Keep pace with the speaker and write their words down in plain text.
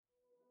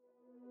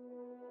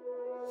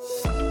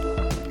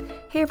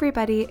Hey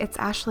everybody, it's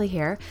Ashley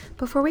here.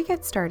 Before we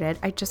get started,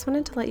 I just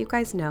wanted to let you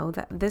guys know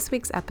that this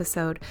week's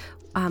episode,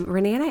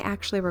 Renee and I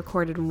actually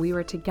recorded when we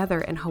were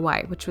together in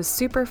Hawaii, which was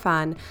super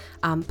fun,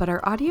 but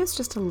our audio is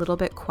just a little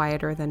bit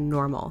quieter than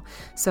normal.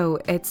 So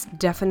it's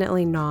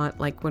definitely not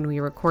like when we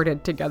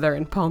recorded together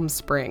in Palm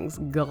Springs.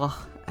 Gah.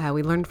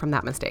 We learned from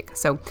that mistake.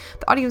 So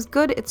the audio is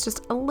good. It's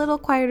just a little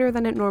quieter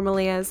than it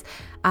normally is.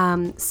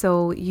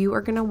 So you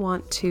are going to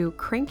want to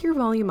crank your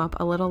volume up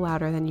a little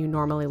louder than you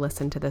normally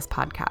listen to this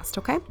podcast.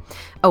 Okay.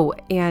 Oh,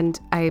 and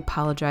I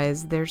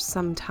apologize. There's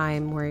some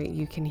time where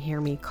you can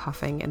hear me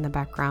coughing in the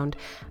background.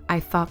 I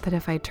thought that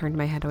if I turned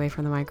my head away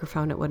from the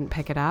microphone, it wouldn't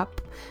pick it up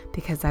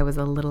because I was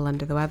a little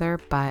under the weather,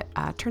 but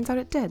turns out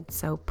it did.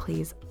 So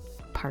please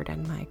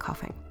pardon my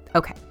coughing.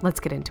 Okay,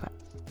 let's get into it.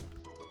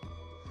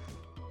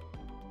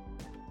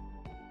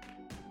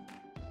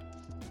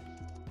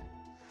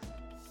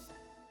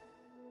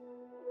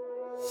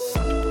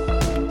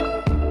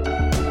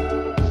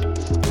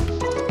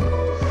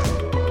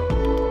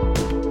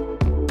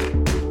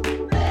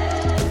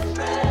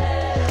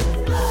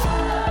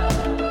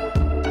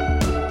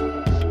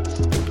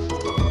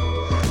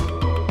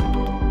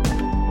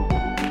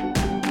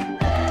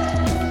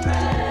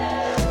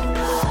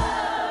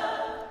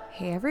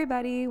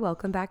 Everybody,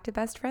 welcome back to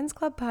Best Friends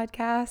Club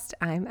podcast.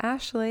 I'm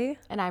Ashley.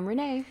 And I'm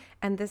Renee.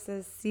 And this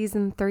is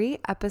season 3,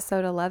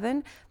 episode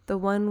 11, the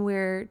one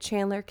where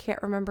Chandler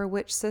can't remember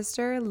which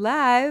sister,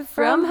 live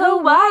from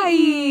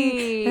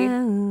Hawaii.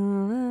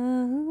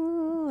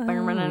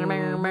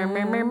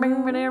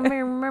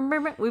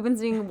 We've been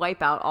singing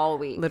Wipeout all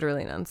week.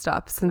 Literally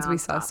nonstop since we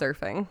saw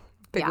surfing,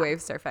 big wave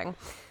surfing.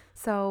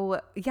 So,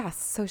 yes.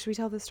 So, should we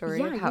tell the story?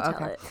 Yeah, you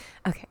tell it.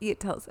 Okay, you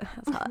tell us.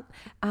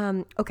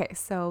 Okay,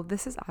 so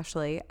this is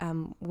Ashley.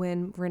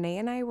 When Renee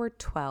and I were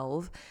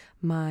 12,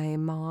 my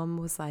mom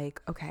was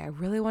like, okay, I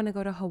really want to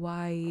go to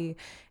Hawaii.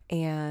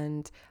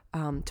 And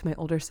to my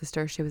older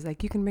sister, she was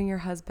like, you can bring your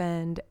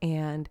husband.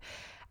 And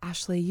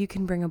Ashley, you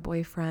can bring a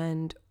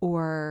boyfriend.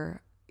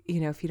 Or,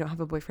 you know, if you don't have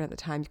a boyfriend at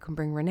the time, you can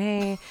bring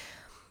Renee.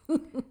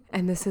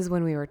 And this is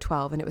when we were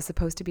 12. And it was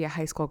supposed to be a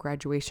high school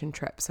graduation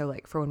trip. So,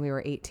 like, for when we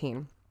were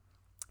 18.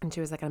 And she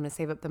was like, I'm going to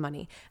save up the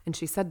money. And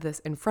she said this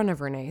in front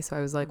of Renee. So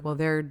I was like, well,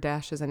 there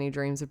dashes any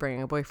dreams of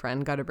bringing a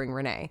boyfriend. Got to bring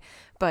Renee.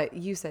 But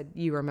you said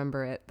you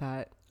remember it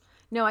that.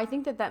 No, I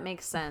think that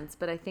makes sense.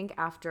 But I think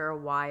after a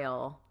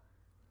while,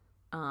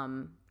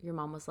 your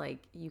mom was like,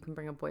 you can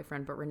bring a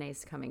boyfriend, but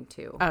Renee's coming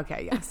too.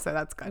 Okay, yes. So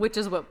that's good. Which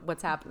is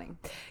what's happening.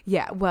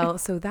 Yeah. Well,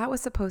 so that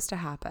was supposed to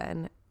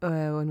happen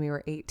when we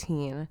were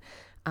 18.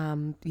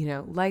 You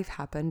know, life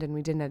happened and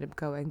we didn't end up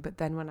going. But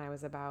then when I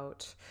was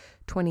about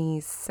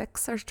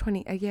 26 or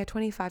 25,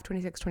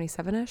 26,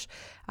 27-ish,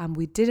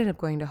 we did end up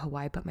going to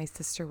Hawaii, but my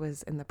sister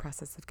was in the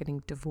process of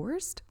getting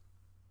divorced.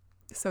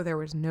 So there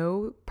was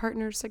no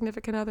partners,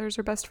 significant others,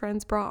 or best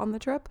friends brought on the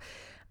trip.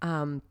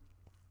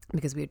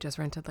 Because we had just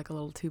rented like a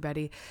little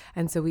 2-beddy.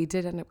 And so we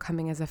did end up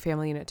coming as a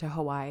family unit to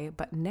Hawaii.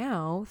 But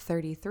now,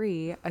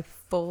 33, a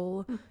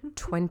full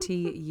 20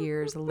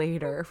 years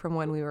later from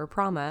when we were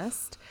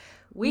promised,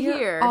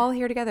 we're all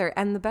here together.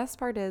 And the best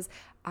part is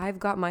I've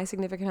got my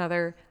significant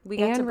other, we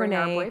got to bring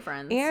our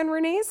boyfriends, and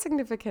Renee's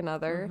significant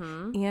other,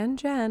 and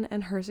Jen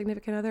and her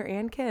significant other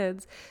and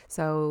kids.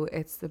 So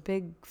it's the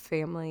big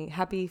family,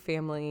 happy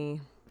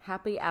family.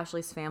 Happy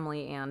Ashley's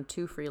family and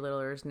 2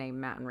 freeloaders named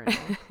Matt and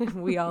Renee.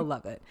 We all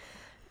love it.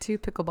 2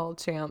 pickleball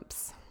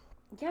champs.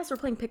 Yes, we're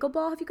playing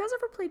pickleball. Have you guys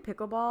ever played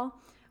pickleball?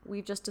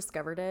 We've just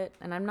discovered it,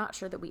 and I'm not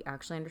sure that we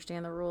actually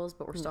understand the rules,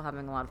 but we're still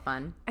having a lot of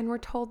fun. And we're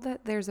told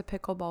that there's a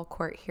pickleball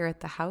court here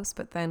at the house,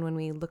 but then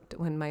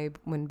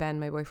when Ben,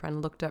 my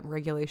boyfriend, looked up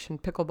regulation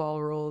pickleball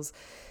rules,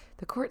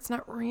 the court's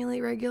not really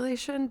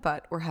regulation,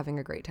 but we're having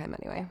a great time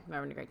anyway. We're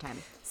having a great time.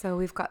 So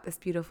we've got this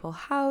beautiful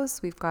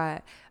house. We've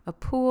got a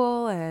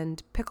pool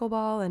and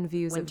pickleball and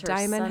views of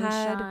Diamond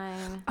Head.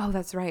 Oh,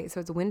 that's right.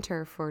 So it's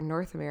winter for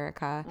North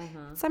America.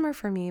 It's summer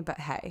for me, but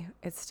hey,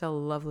 it's still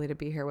lovely to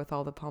be here with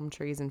all the palm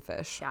trees and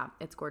fish. Yeah,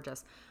 it's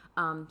gorgeous.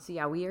 So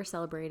yeah, we are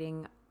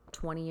celebrating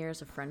 20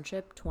 years of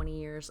friendship, 20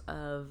 years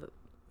of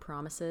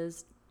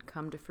promises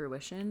come to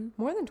fruition.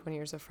 More than 20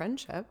 years of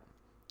friendship,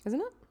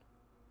 isn't it?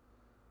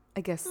 I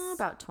guess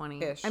about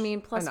 20-ish. I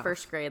mean, plus enough.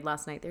 First grade.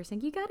 Last night they were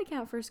saying you got to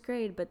count first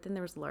grade, but then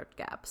there was a large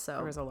gap. So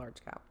there was a large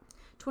gap.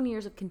 20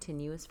 years of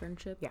continuous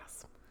friendship.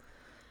 Yes.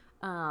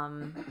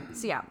 So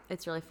yeah,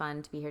 it's really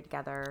fun to be here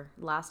together.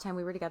 Last time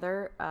we were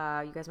together,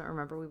 you guys might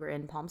remember we were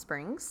in Palm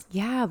Springs.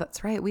 Yeah,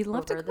 that's right. We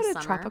love to go to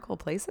tropical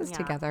places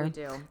together. We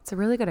do. It's a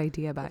really good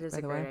idea, it is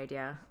a great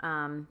idea.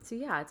 So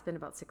yeah, it's been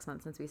about 6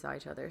 months since we saw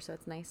each other, so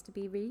it's nice to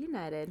be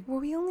reunited. Were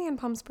we only in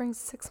Palm Springs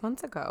 6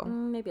 months ago?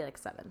 Maybe like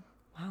 7.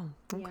 Wow.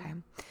 Okay.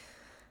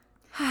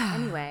 Yeah.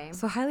 Anyway.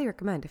 So highly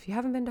recommend. If you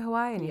haven't been to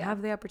Hawaii and you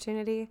have the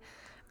opportunity,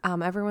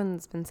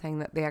 everyone's been saying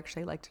that they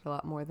actually liked it a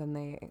lot more than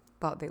they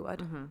thought they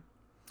would.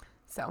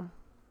 So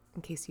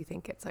in case you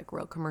think it's like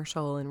real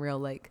commercial and real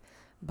like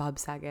Bob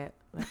Saget,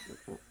 like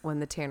when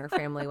the Tanner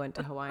family went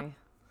to Hawaii.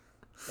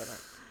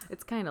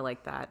 It's kind of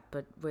like that,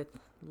 but with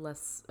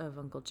Less of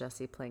Uncle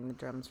Jesse playing the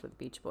drums for the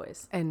Beach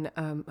Boys. And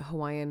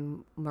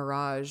Hawaiian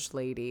Mirage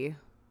lady.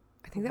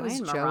 I think that was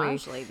Hawaiian Joey.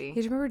 Mirage lady. Yeah, do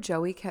you remember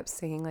Joey kept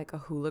singing like a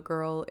hula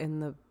girl in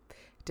the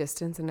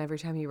distance, and every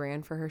time he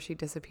ran for her, she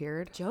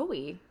disappeared?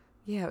 Joey?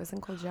 Yeah, it was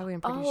Uncle Joey,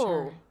 I'm pretty Oh,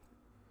 sure.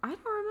 I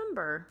don't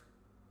remember.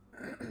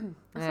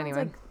 That Anyway.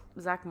 sounds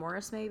like Zach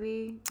Morris,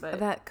 maybe. But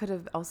That could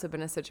have also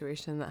been a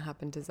situation that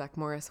happened to Zach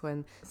Morris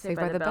when Saved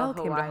by the Bell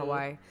came to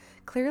Hawaii.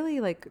 Clearly,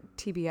 like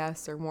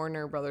TBS or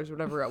Warner Brothers,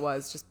 whatever it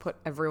was, just put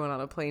everyone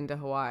on a plane to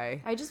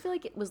Hawaii. I just feel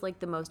like it was like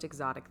the most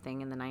exotic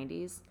thing in the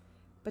 90s.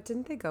 But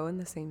didn't they go in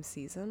the same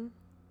season?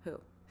 Who?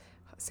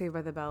 Saved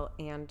by the Bell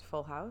and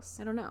Full House?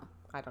 I don't know.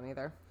 I don't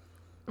either.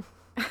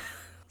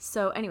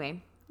 So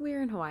anyway,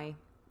 we're in Hawaii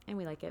and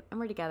we like it and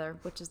we're together,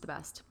 which is the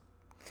best.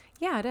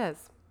 Yeah, it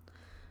is.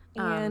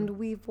 And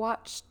we've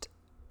watched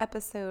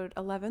episode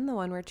 11, the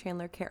one where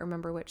Chandler can't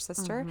remember which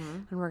sister,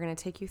 and we're going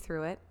to take you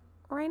through it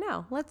right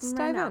now. Let's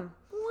dive in.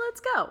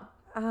 Let's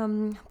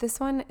go. This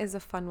one is a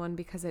fun one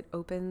because it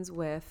opens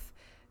with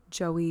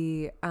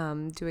Joey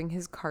doing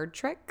his card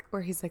trick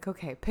where he's like,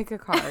 okay, pick a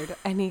card,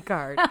 any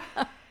card.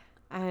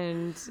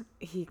 And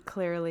he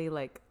clearly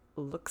like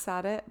looks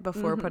at it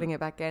before putting it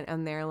back in,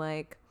 and they're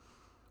like,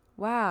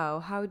 wow,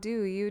 how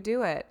do you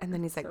do it? And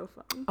then he's like, So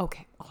fun.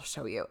 okay, I'll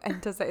show you.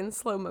 And does it in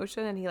slow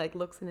motion, and he like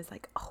looks and is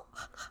like, oh,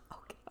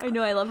 okay. I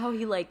know. I love how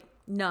he like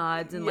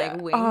nods and Yeah.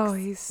 like winks Oh,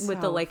 he's with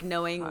the so like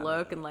knowing funny.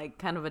 look and like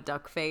kind of a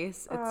duck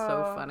face. It's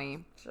so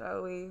funny.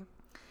 Joey.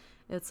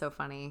 It's so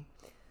funny.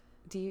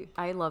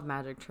 I love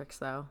magic tricks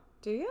though.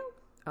 Do you?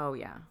 Oh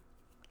yeah.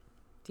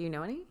 Do you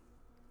know any?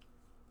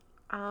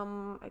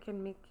 I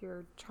can make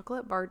your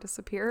chocolate bar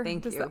disappear.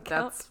 Thank Does you. that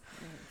count? That's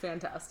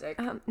fantastic.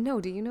 No,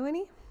 do you know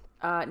any?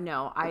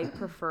 No, I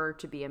prefer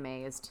to be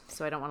amazed,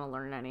 so I don't want to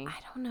learn any. I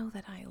don't know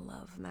that I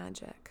love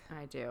magic.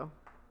 I do.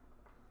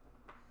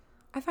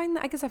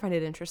 I guess I find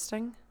it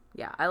interesting.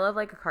 Yeah, I love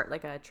like a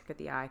trick of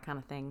the eye kind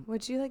of thing.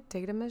 Would you like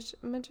date a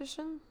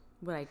magician?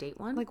 Would I date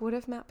one? Like, what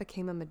if Matt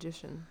became a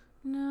magician?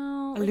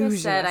 No, like I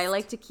said, I Illusionist.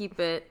 like to keep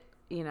it,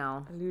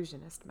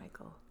 Illusionist,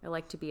 Michael. I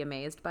like to be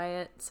amazed by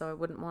it, so I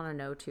wouldn't want to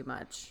know too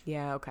much.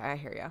 Yeah, okay, I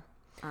hear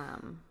you.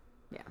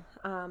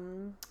 Yeah.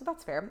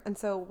 That's fair. And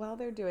so while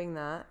they're doing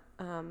that,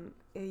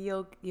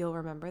 you'll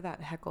remember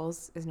that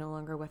Heckles is no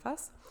longer with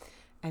us,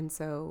 and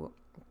so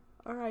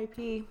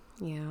R.I.P.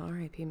 yeah,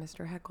 R.I.P.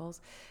 Mr. Heckles.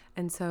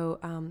 And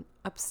so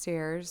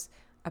upstairs,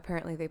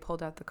 apparently they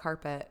pulled out the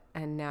carpet,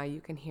 and now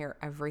you can hear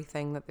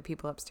everything that the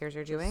people upstairs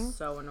are doing.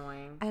 So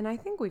annoying. And I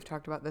think we've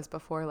talked about this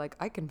before. Like,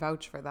 I can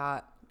vouch for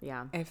that.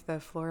 Yeah. If the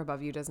floor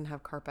above you doesn't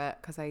have carpet,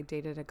 because I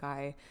dated a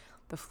guy,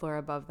 the floor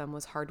above them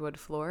was hardwood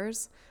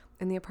floors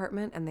in the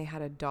apartment, and they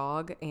had a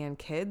dog and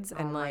kids,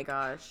 and Oh my like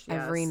gosh,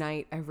 every yes.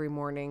 night, every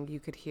morning, you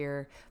could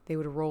hear they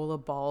would roll a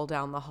ball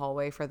down the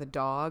hallway for the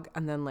dog,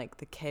 and then like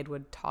the kid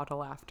would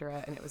toddle after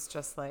it, and it was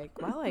just like,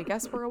 well, I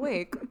guess we're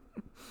awake.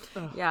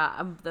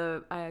 Yeah,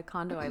 the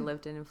condo I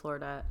lived in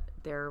Florida,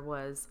 there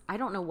was, I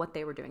don't know what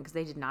they were doing because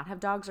they did not have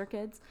dogs or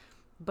kids,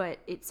 but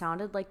it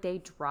sounded like they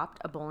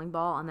dropped a bowling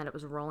ball and then it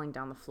was rolling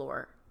down the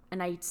floor.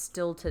 And I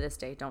still to this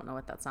day don't know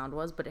what that sound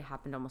was, but it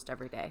happened almost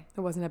every day.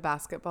 It wasn't a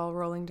basketball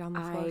rolling down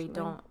the floor. I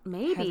don't,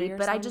 maybe, heavier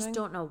but I just sounding?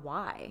 don't know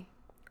why.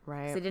 'Cause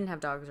Right. they didn't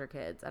have dogs or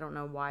kids. I don't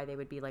know why they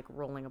would be like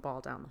rolling a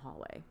ball down the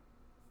hallway.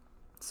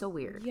 So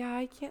weird. Yeah,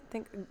 I can't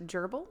think.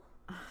 Gerbil?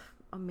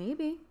 Oh,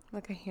 maybe.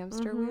 Like a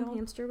hamster wheel?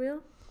 Hamster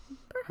wheel?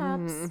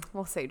 Perhaps.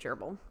 We'll say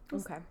gerbil.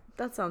 Okay.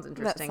 That sounds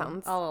interesting.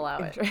 sounds I'll allow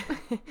it.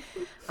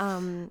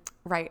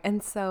 Right.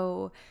 And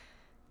so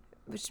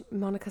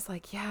Monica's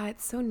like, yeah,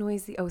 it's so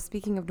noisy. Oh,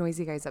 speaking of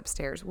noisy guys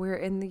upstairs, we're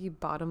in the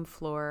bottom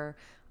floor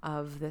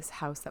of this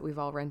house that we've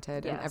all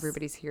rented, and Yes.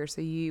 everybody's here.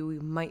 So you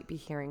might be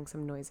hearing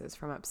some noises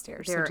from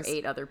upstairs. There so are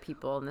 8 other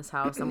people in this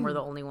house, and we're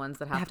the only ones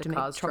that have to make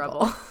cause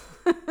trouble.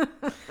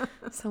 trouble.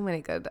 So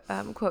many good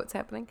quotes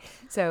happening.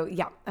 So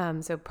yeah,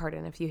 so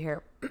pardon if you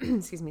hear,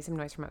 excuse me, some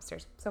noise from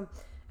upstairs. So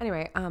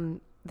anyway,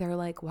 they're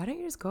like, why don't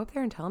you just go up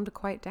there and tell him to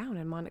quiet down?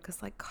 And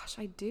Monica's like, gosh,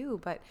 I do,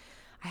 but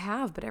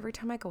every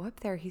time I go up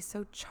there, he's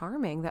so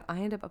charming that I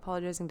end up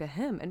apologizing to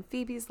him. And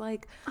Phoebe's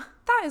like,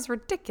 that is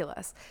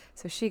ridiculous.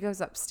 So she goes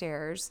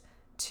upstairs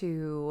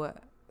to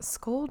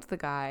scold the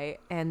guy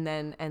and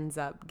then ends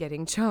up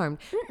getting charmed.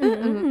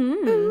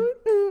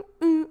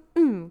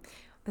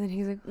 And then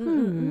he's like,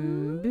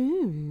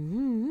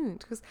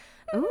 She goes,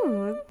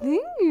 oh,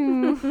 thank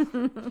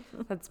you.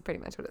 That's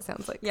pretty much what it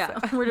sounds like. Yeah,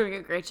 So. we're doing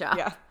a great job.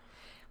 Yeah.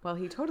 Well,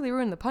 he totally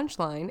ruined the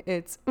punchline.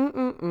 It's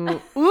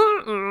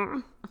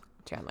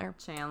Chandler.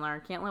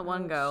 Chandler, can't let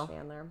one go.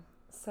 Chandler.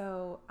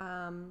 So,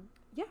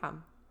 yeah.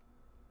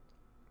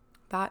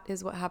 That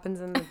is what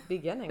happens in the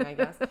beginning, I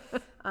guess.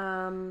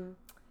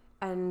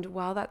 And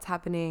while that's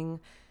happening,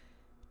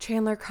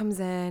 Chandler comes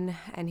in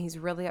and he's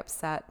really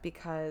upset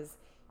because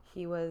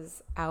he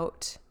was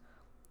out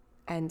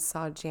and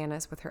saw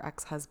Janice with her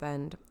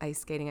ex-husband ice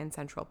skating in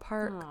Central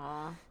Park.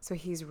 Aw. So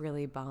he's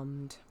really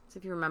bummed. So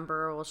if you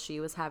remember, well, she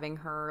was having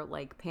her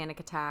like panic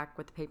attack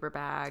with the paper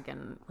bag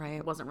and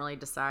Right. wasn't really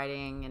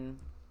deciding, and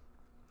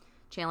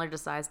Chandler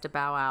decides to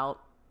bow out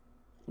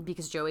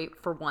because Joey,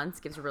 for once,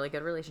 gives really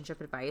good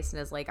relationship advice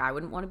and is like, I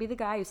wouldn't want to be the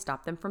guy who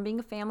stopped them from being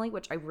a family,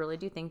 which I really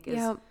do think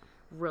is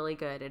really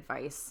good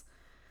advice.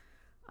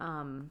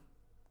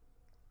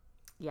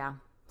 Yeah.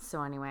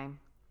 So anyway,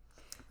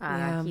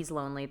 he's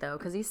lonely though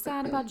because he's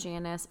sad about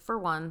Janice for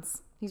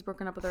once. He's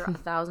broken up with her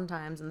 1,000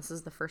 times, and this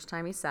is the first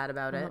time he's sad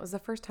about it. It was the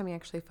first time he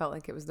actually felt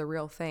like it was the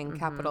real thing,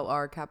 capital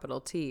R,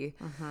 capital T.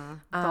 With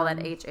all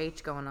that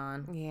HH going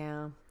on.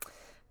 Yeah,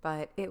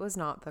 but it was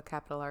not the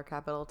capital R,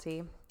 capital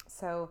T.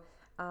 So,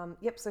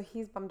 so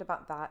he's bummed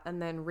about that.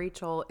 And then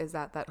Rachel is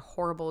at that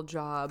horrible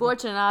job.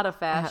 Fortunata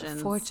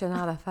Fashions.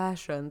 Fortunata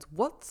Fashions.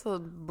 What's a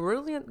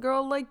brilliant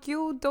girl like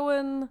you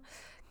doing?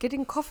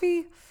 Getting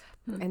coffee?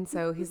 And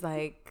so he's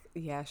like,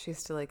 yeah, she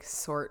has to like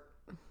sort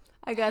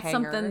I got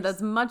something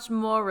that's much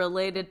more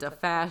related to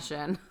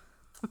fashion.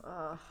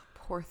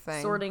 Poor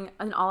thing. Sorting.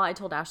 And all I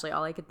told Ashley,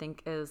 all I could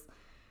think is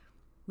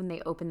when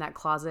they open that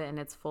closet and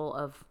it's full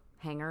of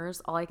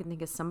hangers, all I could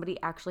think is somebody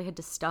actually had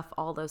to stuff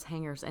all those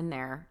hangers in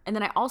there. And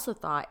then I also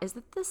thought, is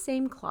it the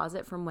same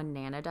closet from when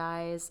Nana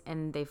dies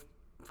and they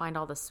find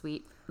all the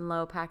Sweet and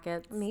Low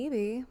packets?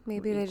 Maybe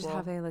they just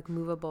have a like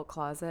movable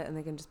closet and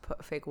they can just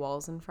put fake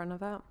walls in front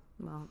of it.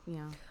 Well,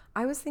 yeah.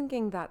 I was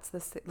thinking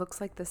it looks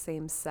like the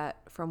same set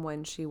from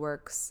when she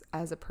works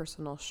as a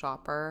personal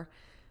shopper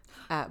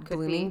at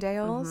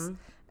Bloomingdale's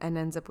and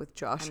ends up with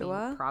Joshua.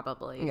 I mean,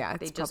 probably. Yeah,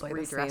 they just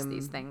redress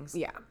these things.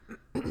 Yeah.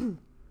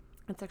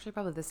 It's actually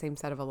probably the same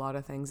set of a lot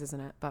of things,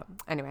 isn't it? But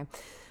anyway,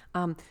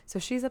 so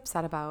she's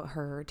upset about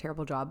her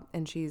terrible job,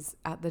 and she's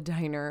at the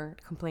diner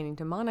complaining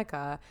to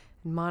Monica.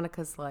 And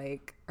Monica's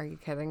like, "Are you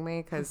kidding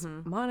me?" Because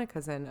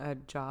Monica's in a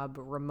job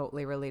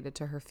remotely related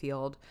to her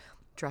field,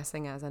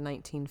 dressing as a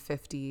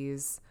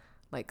 1950s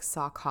like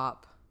sock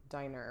hop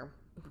diner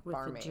with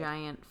barmaid. The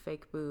giant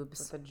fake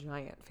boobs. With the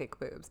giant fake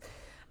boobs.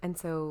 And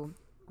so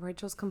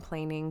Rachel's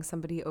complaining.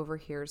 Somebody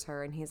overhears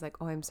her, and he's like,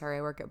 "Oh, I'm sorry.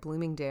 I work at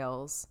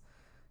Bloomingdale's.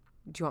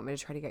 Do you want me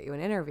to try to get you an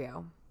interview?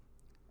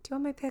 Do you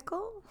want my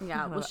pickle?"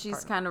 Yeah, well,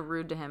 she's kind of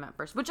rude to him at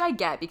first, which I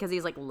get because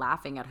he's like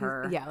laughing at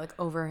her. Yeah, like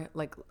overhearing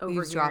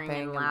eavesdropping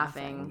and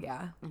laughing.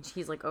 Yeah. And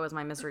she's like, "Oh, is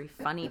my misery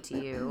funny to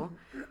you?"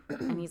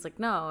 And he's like,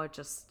 "No, it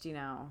just,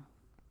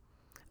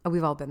 Oh,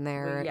 we've all been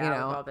there. we've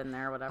all been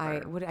there, whatever."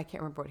 I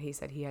can't remember what he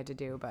said he had to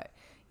do, but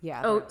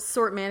yeah. Oh,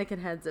 sort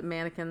mannequin heads at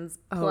Mannequins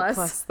Plus. Oh,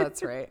 Plus,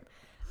 that's right.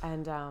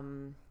 And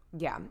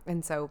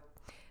and so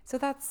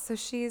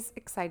she's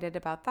excited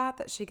about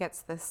that she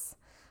gets this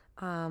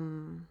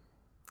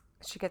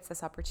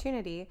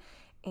opportunity.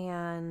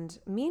 And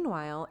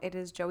meanwhile, it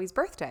is Joey's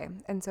birthday,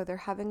 and so they're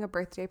having a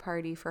birthday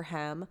party for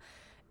him.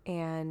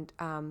 And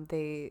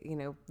they,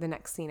 the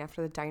next scene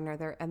after the diner,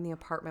 they're in the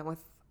apartment with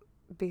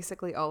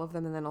basically all of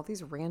them, and then all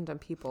these random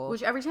people.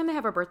 Which every time they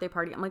have a birthday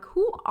party, I'm like,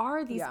 who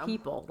are these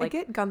people? Like, I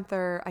get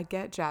Gunther, I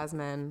get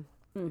Jasmine.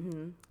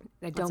 Mm-hmm.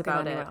 I don't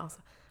get anyone else.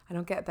 I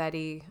don't get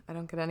Betty. I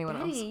don't get anyone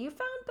else. Betty, you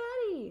found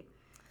Betty.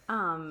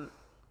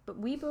 But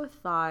we both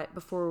thought,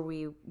 before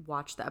we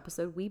watched the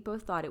episode, we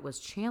both thought it was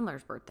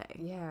Chandler's birthday.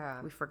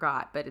 Yeah. We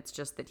forgot, but it's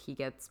just that he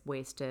gets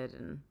wasted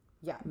and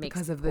makes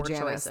because of the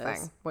Janice choices.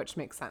 thing, which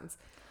makes sense.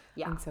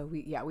 Yeah. And so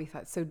we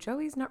thought, so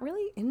Joey's not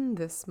really in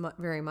this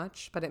very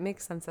much, but it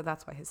makes sense that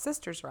that's why his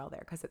sisters are all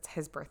there, because it's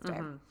his birthday.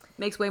 Mm-hmm.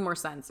 Makes way more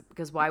sense,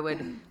 because why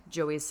would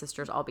Joey's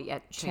sisters all be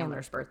at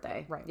Chandler's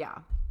birthday? Right. Yeah.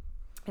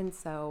 And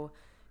so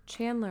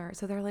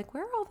they're like,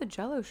 where are all the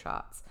Jell-O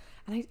shots?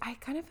 And I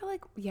kind of feel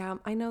like, yeah,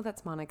 I know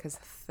that's Monica's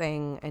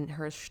thing, and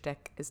her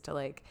shtick is to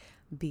like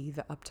be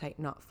the uptight,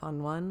 not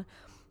fun one.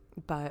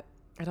 But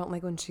I don't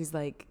like when she's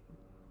like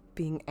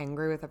being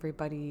angry with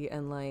everybody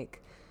and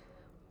like,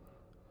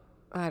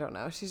 I don't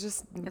know. She's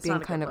just being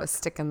kind of a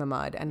stick in the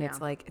mud. And it's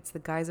like, it's the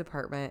guy's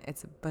apartment.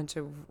 It's a bunch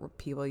of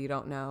people you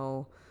don't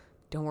know.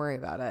 Don't worry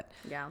about it.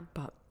 Yeah.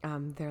 But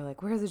they're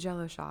like, where's the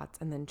Jell-O shots?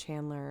 And then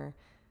Chandler,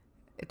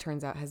 it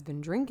turns out, has been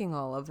drinking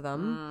all of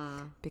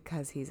them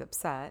because he's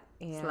upset. /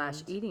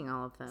 eating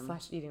all of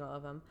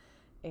them.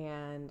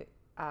 And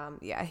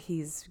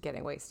he's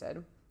getting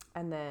wasted.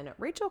 And then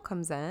Rachel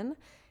comes in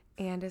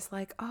and is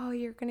like, oh,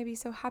 you're going to be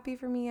so happy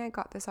for me. I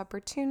got this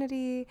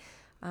opportunity.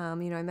 I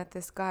met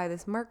this guy,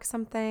 this Mark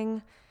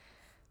something.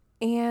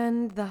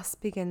 And thus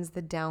begins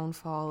the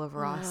downfall of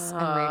Ross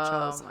and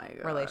Rachel's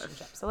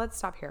relationship. So let's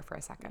stop here for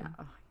a second.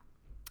 Yeah.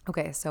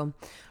 Okay, so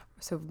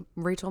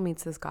Rachel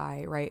meets this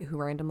guy, right, who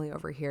randomly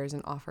overhears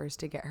and offers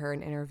to get her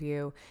an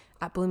interview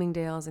at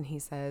Bloomingdale's. And he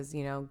says,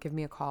 give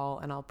me a call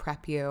and I'll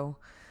prep you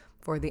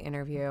for the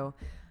interview.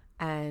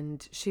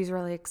 And she's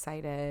really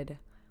excited.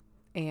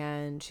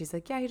 And she's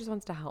like, yeah, he just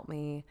wants to help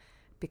me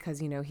because,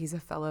 he's a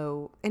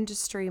fellow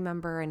industry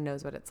member and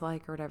knows what it's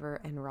like or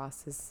whatever. And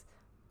Ross is,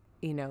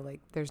 like,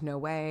 there's no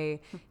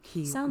way.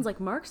 He sounds like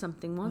Mark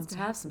something wants to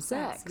have some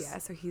sex. Yeah,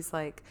 so he's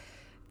like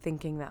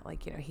thinking that,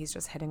 like, he's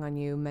just hitting on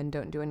you. Men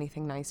don't do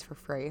anything nice for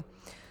free.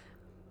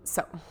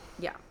 So.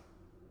 Yeah.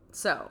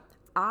 So,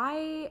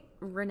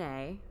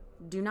 Renee,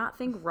 do not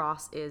think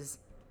Ross is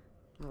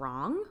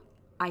wrong.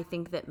 I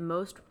think that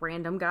most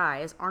random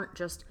guys aren't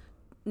just,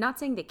 not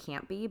saying they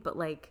can't be, but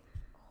like,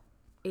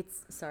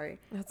 It's sorry.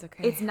 That's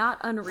okay. It's not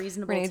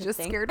unreasonable Renee to just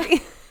think. scared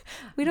me.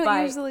 We don't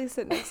By- usually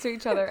sit next to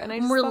each other, and I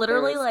just We're thought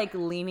literally there was- like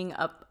leaning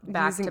up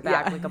back Using- to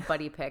back yeah. like a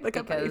buddy pick Like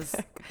a buddy because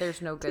pick.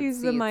 there's no to good use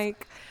seats. the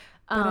mic.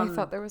 But I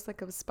thought there was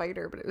like a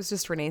spider, but it was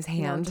just Renee's No,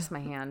 hand. just my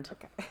hand.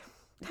 Okay.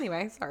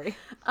 Anyway, sorry.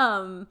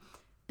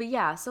 But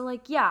yeah, so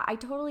like, yeah, I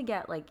totally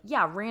get like,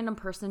 yeah, random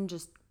person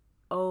just,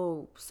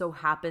 so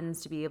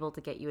happens to be able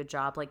to get you a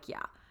job. Like,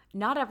 yeah,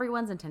 not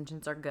everyone's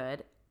intentions are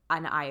good.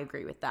 And I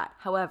agree with that.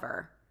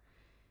 However,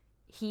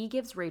 he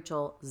gives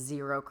Rachel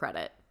zero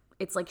credit.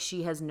 It's like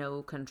she has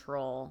no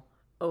control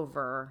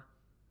over,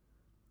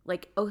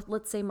 like,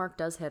 let's say Mark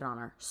does hit on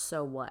her.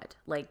 So what?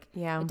 Like,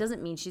 Yeah. it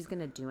doesn't mean she's going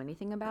to do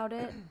anything about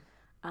it.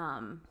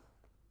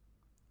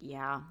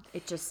 Yeah,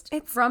 it's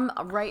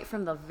right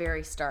from the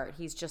very start.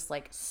 He's just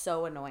like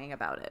so annoying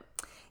about it.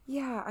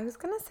 Yeah, I was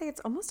going to say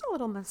it's almost a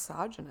little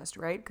misogynist,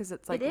 right? Because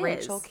it's like It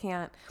Rachel is.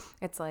 can't,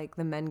 it's like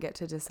the men get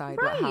to decide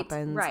Right, what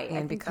happens. right. I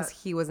And think because that-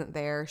 he wasn't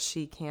there,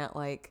 she can't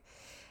like,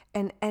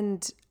 and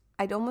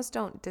I almost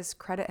don't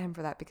discredit him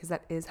for that because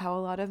that is how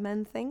a lot of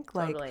men think.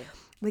 Totally.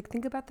 Like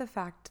think about the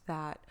fact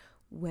that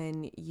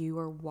when you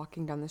are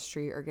walking down the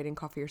street or getting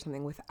coffee or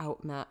something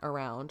without Matt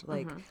around,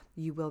 like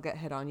you will get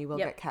hit on, you will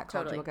Yep, get catcalled,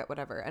 totally. you will get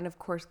whatever. And of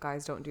course,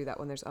 guys don't do that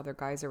when there's other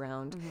guys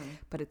around,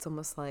 but it's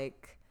almost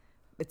like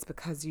it's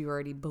because you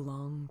already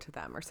belong to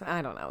them or something.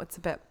 I don't know. It's a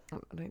bit.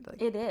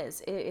 It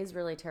is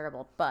really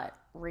terrible. But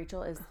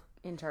Rachel is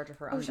in charge of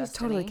her own she's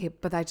destiny. totally capable.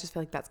 But I just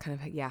feel like that's kind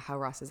of how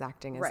Ross is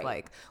acting is Right.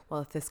 like, well,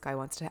 if this guy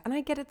wants to, and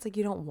I get it's like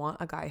you don't want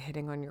a guy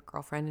hitting on your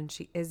girlfriend, and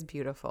she is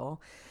beautiful.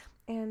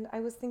 And I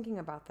was thinking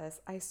about this.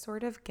 I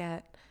sort of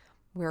get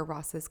where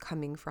Ross is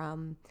coming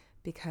from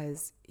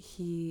because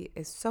he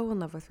is so in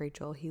love with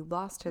Rachel. He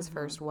lost his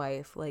first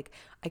wife. Like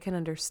I can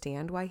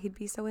understand why he'd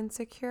be so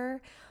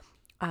insecure.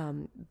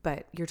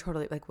 But you're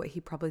totally like what he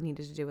probably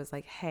needed to do was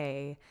like,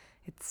 hey,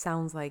 it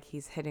sounds like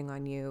he's hitting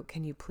on you.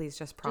 Can you please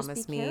just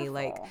promise be me,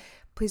 like, careful.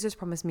 please just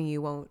promise me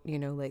you won't,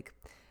 like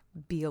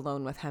be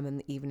alone with him in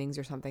the evenings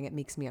or something. It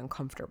makes me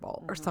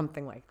uncomfortable or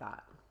something like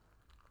that.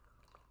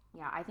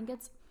 Yeah, I think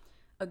it's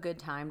a good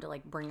time to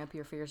like bring up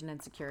your fears and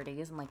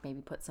insecurities and like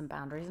maybe put some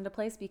boundaries into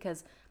place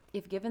because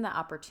if given the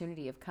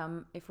opportunity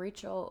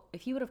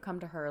if he would have come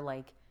to her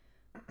like,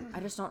 I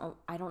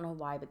don't know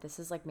why, but this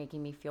is like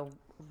making me feel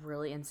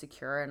really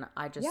insecure and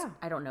I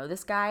don't know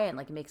this guy and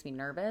like it makes me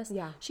nervous.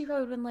 Yeah. She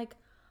probably would have been like,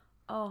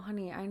 oh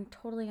honey, I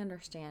totally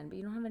understand, but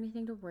you don't have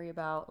anything to worry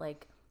about.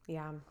 Like,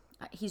 Yeah.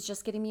 he's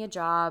just getting me a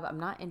job. I'm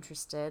not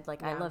interested.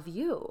 Like, I love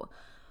you.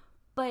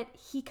 But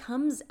he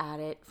comes at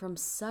it from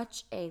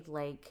such a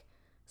like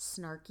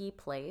snarky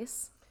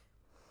place.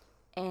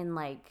 And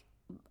like,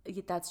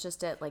 that's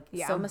just it. Like,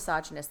 so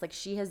misogynist. Like,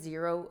 she has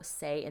zero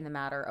say in the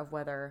matter of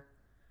whether,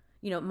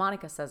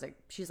 Monica says it.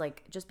 She's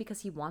like, just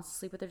because he wants to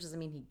sleep with her doesn't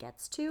mean he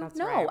gets to. That's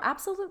no, right.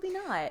 absolutely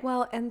not.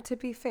 Well, and to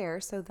be fair,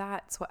 so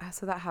that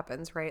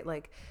happens, right?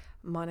 Like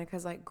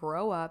Monica's like,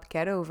 grow up,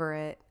 get over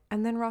it.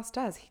 And then Ross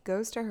does. He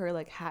goes to her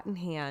like hat in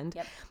hand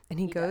and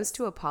he goes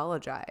to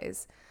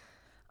apologize.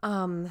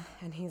 And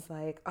he's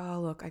like, oh,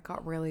 look, I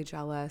got really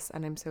jealous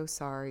and I'm so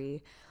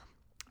sorry.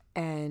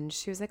 And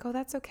she was like, oh,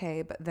 that's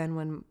okay. But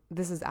then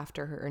this is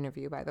after her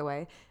interview, by the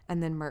way.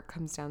 And then Mark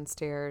comes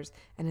downstairs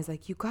and is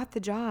like, you got the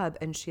job.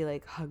 And she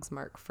like hugs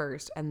Mark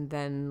first. And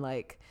then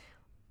like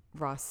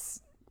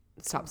Ross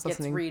stops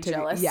listening.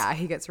 Jealous.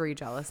 He gets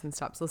jealous and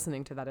stops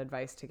listening to that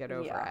advice to get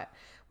over it.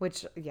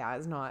 Which,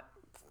 is not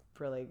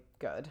really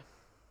good.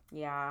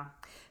 Yeah.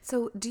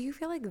 So do you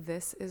feel like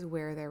this is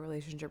where their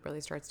relationship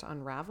really starts to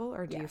unravel?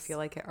 Or do you Yes. feel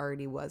like it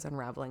already was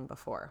unraveling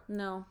before?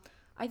 No,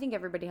 I think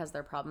everybody has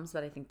their problems,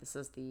 but I think this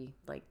is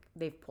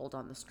they've pulled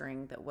on the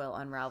string that will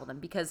unravel them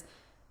because,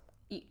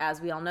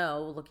 as we all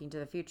know, looking to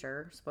the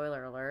future,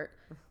 spoiler alert,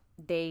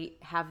 they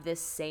have this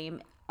same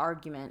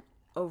argument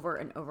over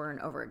and over and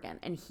over again.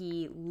 And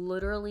he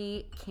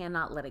literally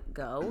cannot let it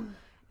go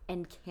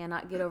and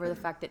cannot get over the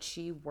fact that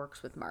she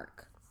works with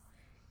Mark.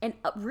 And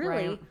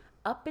really,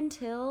 up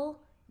until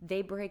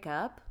they break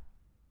up,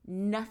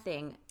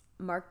 nothing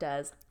Mark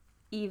does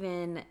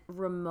even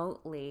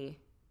remotely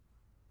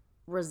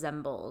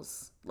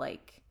resembles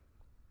like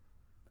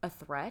a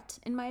threat,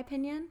 in my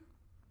opinion.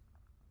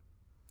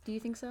 Do you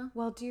think so?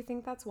 Well, do you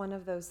think that's one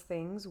of those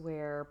things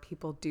where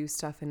people do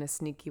stuff in a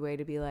sneaky way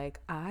to be like,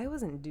 I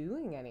wasn't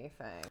doing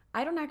anything?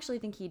 I don't actually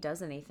think he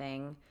does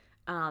anything.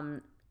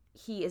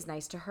 He is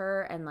nice to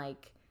her and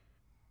like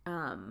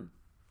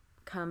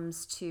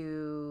comes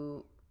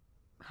to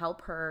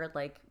help her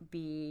like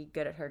be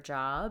good at her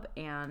job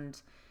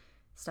and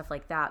stuff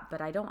like that,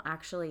 but I don't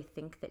actually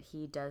think that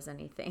he does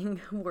anything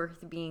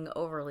worth being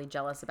overly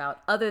jealous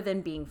about other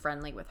than being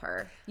friendly with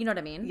her. You know what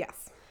I mean?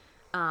 Yes.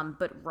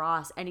 But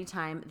Ross,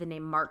 anytime the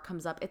name Mark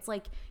comes up, it's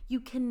like you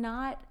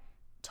cannot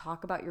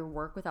talk about your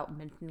work without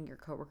mentioning your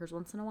coworkers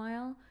once in a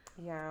while.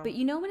 Yeah. But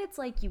you know when it's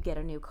like you get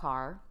a new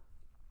car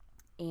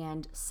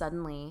and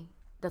suddenly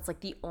that's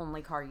like the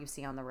only car you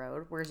see on the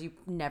road, whereas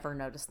you've never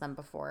noticed them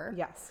before?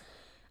 Yes.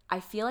 I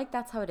feel like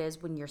that's how it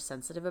is when you're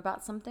sensitive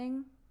about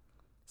something.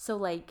 So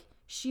like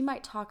she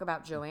might talk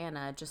about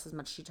Joanna just as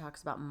much as she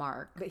talks about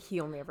Mark. But he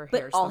only ever But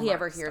hears all the he Mark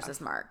ever hears stuff.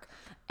 is Mark.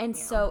 And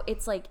so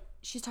it's like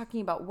she's talking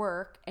about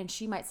work and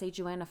she might say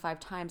Joanna 5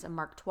 times and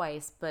Mark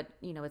twice, but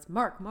you know, it's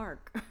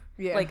Mark.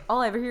 Yeah. Like all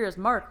I ever hear is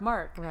Mark.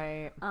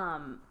 Right.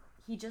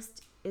 He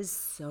just is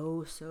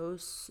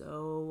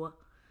so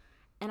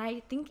and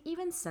I think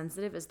even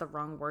sensitive is the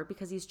wrong word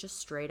because he's just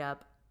straight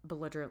up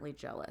belligerently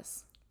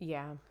jealous.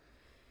 Yeah.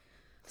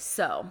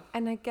 So,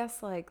 And I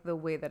guess like the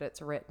way that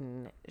it's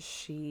written,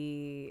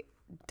 she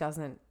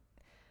doesn't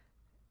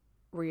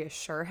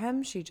reassure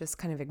him. She just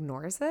kind of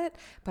ignores it.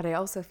 But I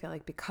also feel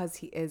like because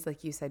he is,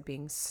 like you said,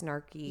 being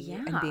snarky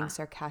and being Yeah.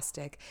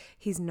 sarcastic,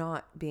 he's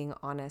not being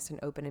honest and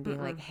open and being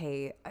like,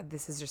 hey,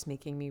 this is just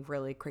making me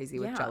really crazy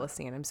with Yeah.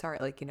 jealousy and I'm sorry.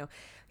 Like, you know,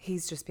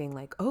 he's just being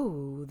like,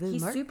 oh, the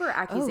he's Mark, super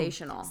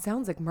accusational.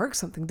 sounds like Mark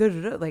something. Da,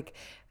 da, da. Like,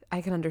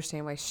 I can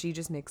understand why she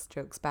just makes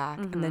jokes back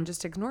and then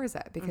just ignores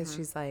it because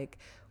she's like,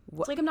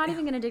 what? It's like I'm not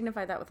even going to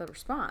dignify that with a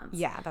response.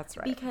 Yeah, that's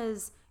right.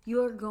 Because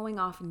you're going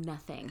off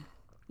nothing.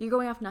 You're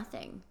going off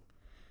nothing.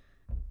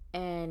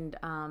 And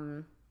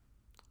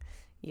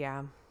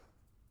Yeah.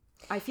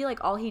 I feel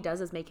like all he does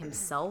is make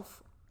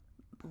himself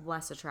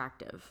less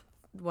attractive.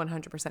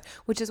 100%,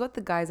 which is what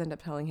the guys end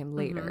up telling him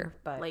later.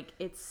 But Like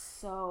it's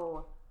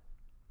so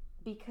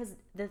because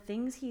the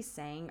things he's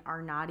saying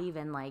are not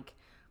even like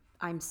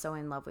I'm so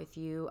in love with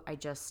you. I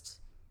just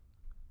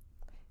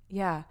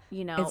yeah,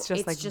 you know, it's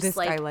just like this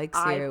guy likes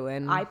you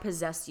and I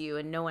possess you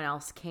and no one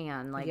else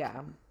can. Like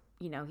yeah,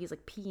 you know, he's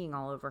like peeing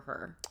all over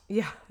her.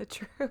 yeah,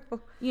 true.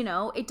 You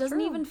know, it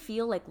doesn't even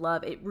feel like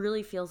love. It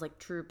really feels like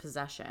true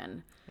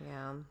possession.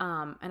 Yeah,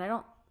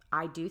 And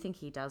I do think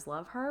he does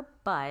love her,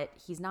 but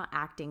he's not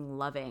acting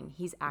loving.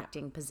 He's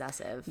acting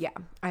possessive. yeah,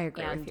 I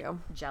agree and with you.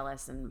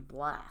 jealous and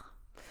blah.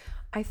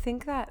 I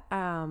think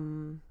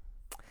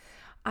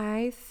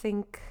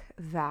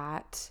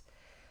that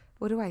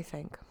what do I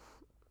think?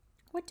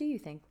 What do you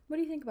think? What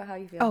do you think about how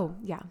you feel? Oh,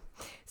 yeah.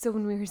 So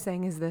when we were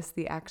saying, is this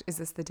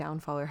the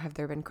downfall or have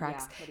there been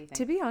cracks? Yeah, what do you think?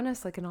 To be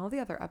honest, like in all the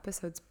other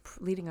episodes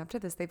leading up to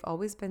this, they've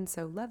always been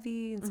so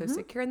lovey and so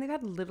secure and they've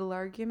had little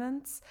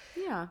arguments.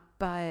 Yeah.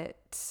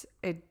 But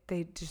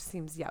they just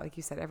seems, yeah, like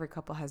you said, every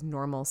couple has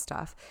normal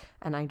stuff.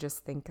 And I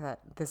just think that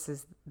this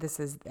is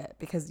it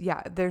because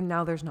yeah,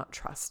 there's not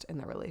trust in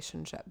the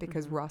relationship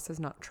because Ross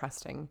is not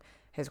trusting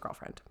his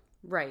girlfriend.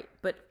 Right.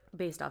 But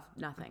based off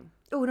nothing.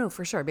 Oh no,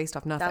 for sure, based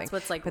off nothing. That's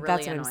what's like but really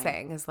that's what annoying. I'm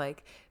saying is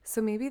like, so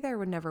maybe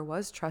there never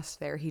was trust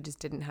there. He just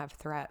didn't have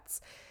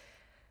threats.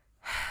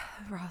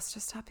 Ross,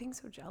 just stop being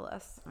so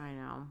jealous. I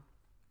know.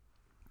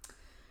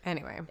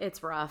 Anyway,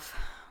 It's rough.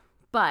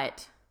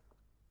 But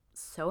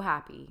so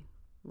happy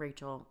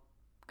Rachel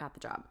got the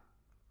job.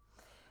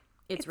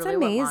 It's really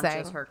amazing. what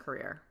launches her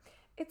career.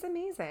 it's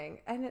amazing,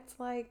 and it's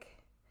like,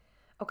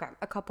 okay,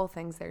 a couple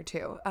things there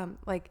too.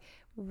 Like,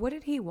 what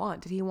did he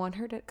want? Did he want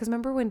her to? Because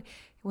remember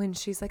when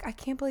she's like, I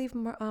can't believe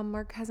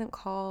Mark hasn't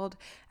called,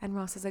 and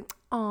Ross is like,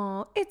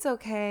 oh, it's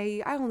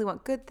okay. I only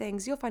want good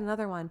things. You'll find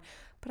another one.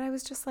 But I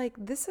was just like,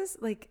 this is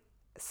like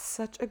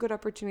such a good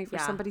opportunity for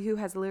Yeah. somebody who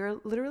has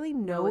literally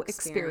no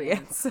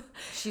experience.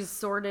 She's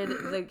sorted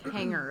the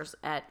hangers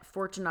at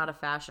Fortunata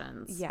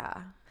Fashions. Yeah,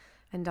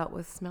 and dealt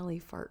with smelly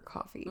fart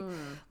coffee.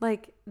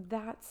 Like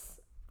that's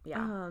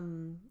Yeah.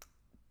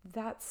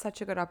 that's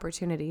such a good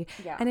opportunity.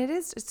 Yeah. And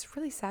it's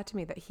really sad to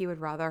me that he would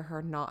rather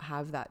her not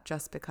have that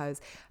just because,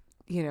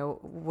 you know,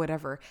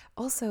 whatever.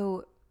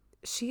 Also,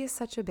 she is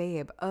such a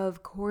babe.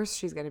 Of course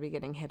she's going to be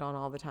getting hit on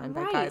all the time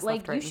by Right. guys Like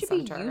left, right, you and should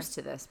be center. used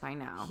to this by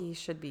now. He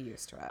should be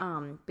used to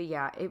it. But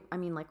yeah, I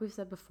mean, like we've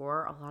said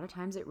before, a lot of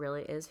times it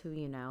really is who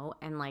you know.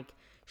 And like,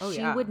 she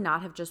yeah. would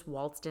not have just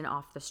waltzed in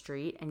off the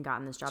street and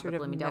gotten this job She at would have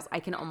Bloomingdale's. I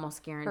can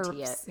almost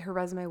guarantee it. her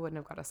resume wouldn't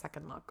have got a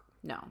second look.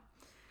 No.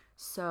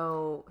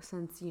 So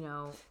since, you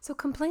know, So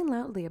complain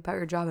loudly about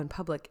your job in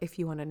public if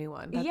you want a new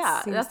one.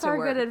 That seems that's to our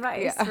work. good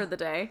advice Yeah. for the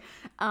day.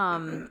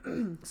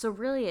 So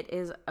really it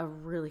is a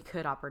really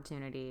good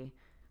opportunity.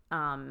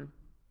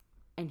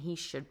 And he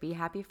should be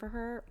happy for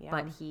her,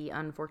 but he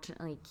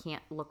unfortunately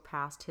can't look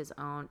past his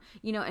own,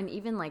 you know, and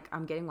even like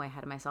I'm getting way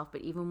ahead of myself,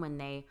 but even when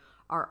they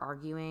are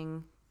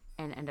arguing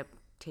and end up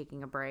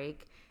taking a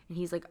break and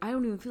he's like, I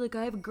don't even feel like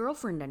I have a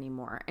girlfriend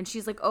anymore. And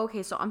she's like,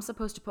 okay, so I'm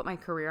supposed to put my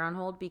career on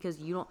hold because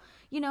you don't,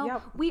 you know,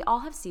 Yep. we all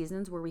have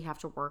seasons where we have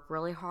to work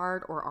really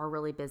hard or are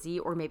really busy,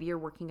 or maybe you're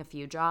working a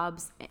few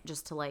jobs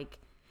just to like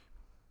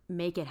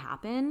make it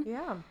happen.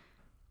 Yeah.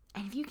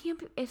 And if you can't,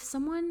 if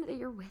someone that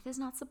you're with is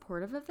not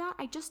supportive of that,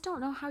 I just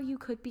don't know how you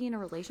could be in a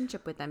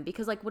relationship with them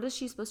because, like, what is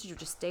she supposed to do?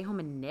 Just stay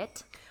home and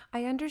knit?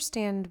 I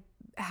understand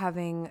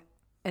having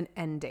an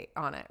end date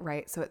on it,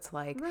 right? So it's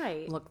like,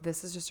 Right. look,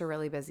 this is just a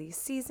really busy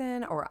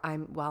season, or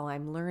while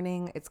I'm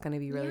learning, it's going to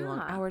be really long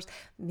Yeah. hours.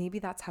 Maybe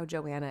that's how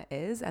Joanna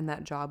is, and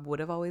that job would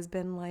have always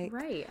been like,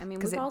 Right. I mean,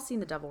 'cause we've it- all seen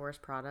The Devil Wears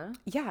Prada.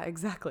 yeah,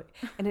 exactly.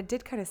 And it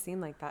did kind of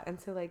seem like that,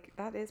 and so like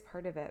that is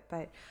part of it.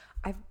 But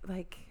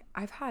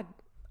I've had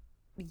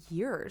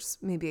years,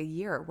 maybe a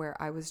year, where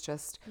I was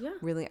just Yeah.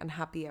 really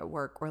unhappy at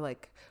work or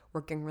like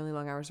working really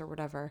long hours or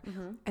whatever.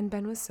 And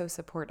Ben was so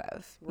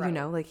supportive, you Right.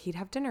 know, like he'd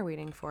have dinner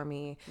waiting for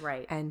me.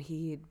 Right. And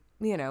he'd,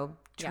 you know,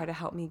 try Yeah. to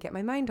help me get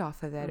my mind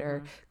off of it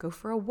or go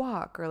for a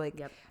walk or like,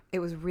 Yep. it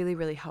was really,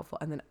 really helpful.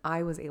 And then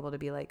I was able to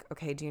be like,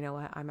 okay, do you know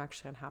what? I'm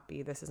actually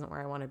unhappy. This isn't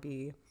where I want to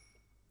be.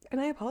 And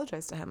I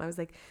apologized to him. I was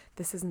like,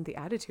 this isn't the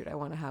attitude I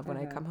want to have when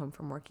I come home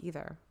from work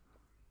either.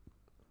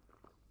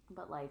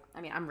 But like,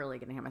 I mean, I'm really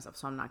gonna hear myself,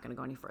 so I'm not gonna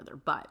go any further.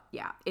 But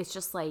yeah, it's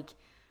just like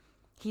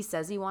he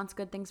says he wants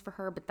good things for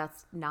her, but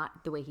that's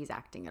not the way he's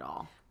acting at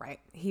all. Right.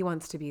 He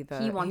wants to be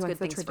He wants good the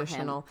things for him.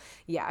 traditional.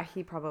 Yeah,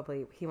 he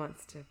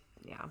wants to,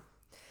 yeah.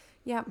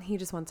 Yeah, he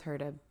just wants her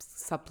to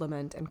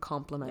supplement and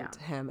complement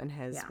him and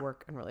his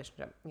work and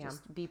relationship. Yeah.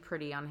 Just be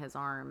pretty on his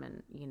arm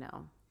and, you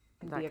know,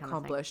 that Be kind of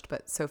accomplished,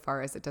 but so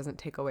far as it doesn't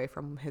take away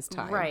from his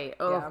time. thing. Right.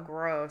 Oh, Yeah.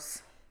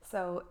 gross.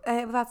 So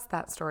that's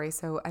that story.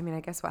 So, I mean, I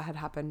guess what had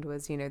happened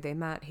was, you know, they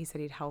met. He said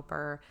he'd help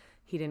her.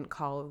 He didn't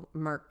call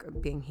Mark,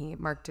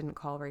 Mark didn't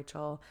call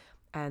Rachel.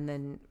 And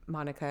then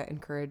Monica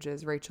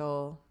encourages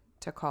Rachel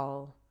to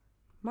call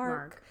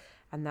Mark.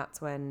 And that's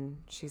when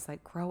she's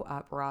like, grow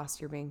up, Ross.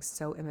 You're being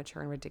so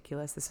immature and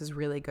ridiculous. This is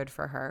really good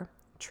for her.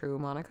 True,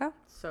 Monica.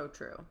 So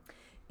true.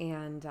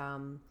 And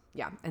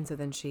and so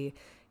then she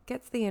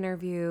gets the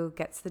interview,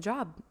 gets the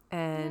job,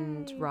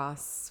 and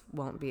Ross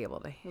won't be able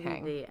to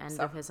hang. The end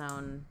of his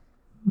own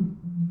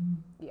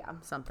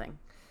something.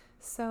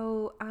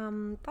 So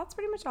that's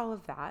pretty much all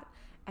of that.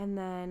 And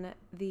then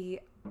the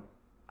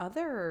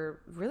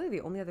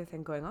only other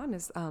thing going on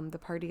is the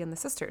party and the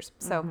sisters.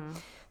 So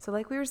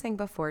like we were saying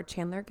before,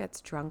 Chandler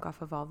gets drunk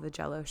off of all the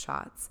Jell-O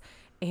shots.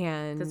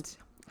 And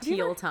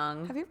Teal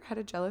tongue. have you ever had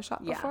a Jell-O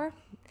shot Yeah. before?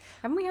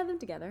 Haven't we had them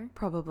together?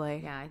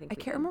 Probably. Yeah, I think I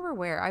we can't did. remember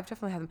where. I've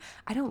definitely had them.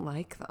 I don't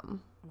like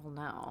them. Well,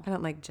 no. I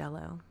don't like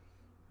Jell-O.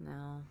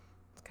 No.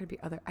 It's gotta be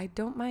other. I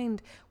don't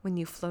mind when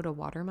you float a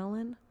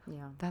watermelon.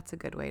 Yeah. That's a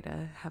good way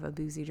to have a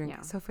boozy drink.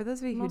 Yeah. So for those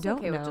of you I'm who also don't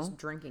okay know, with just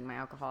drinking my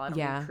alcohol. I don't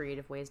Yeah. need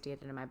creative ways to get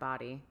it into my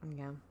body.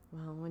 yeah.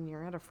 Well, when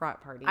you're at a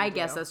frat party, I you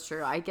guess do. that's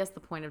true. I guess the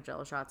point of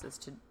Jell-O shots is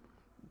to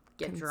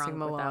get drunk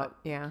Consume a lot, without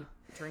yeah.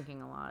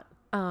 drinking a lot.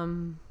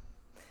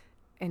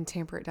 And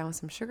tamper it down with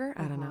some sugar.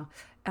 I don't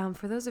know.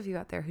 For those of you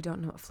out there who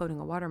don't know what floating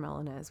a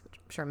watermelon is, which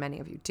I'm sure many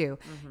of you do,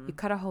 you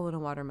cut a hole in a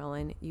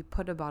watermelon, you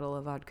put a bottle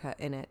of vodka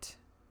in it,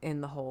 in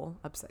the hole,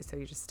 upside. So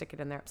you just stick it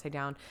in there upside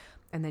down,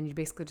 and then you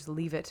basically just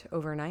leave it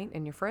overnight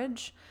in your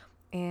fridge,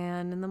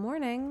 and in the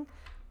morning,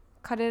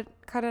 cut it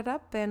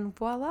up, and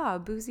voila,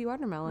 boozy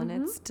watermelon.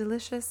 It's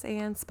delicious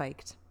and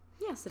spiked.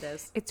 Yes, it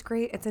is. It's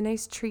great. It's a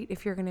nice treat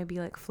if you're going to be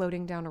like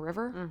floating down a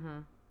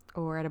river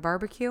or at a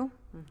barbecue.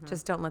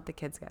 Just don't let the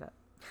kids get it.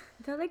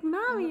 They're like,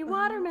 Mommy, I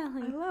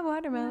watermelon. love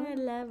watermelon. I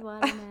love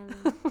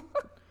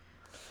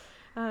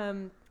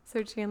watermelon.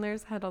 So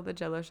Chandler's had all the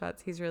Jell-O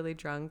shots. He's really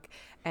drunk,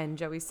 and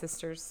Joey's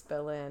sisters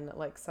spill in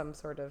like some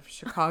sort of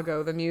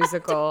Chicago the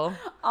musical.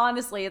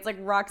 Honestly, it's like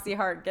Roxy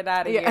Hart, get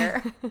out of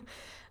here.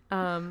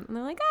 And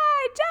they're like,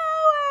 "Hey,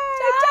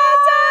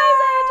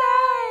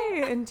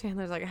 Joey! And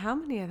Chandler's like, "How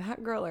many of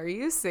that girl are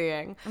you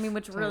seeing?" I mean,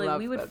 which I really love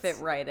we would this. fit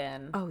right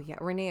in. Oh yeah,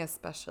 Renee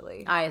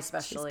especially. I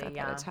especially, She's got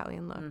yeah. that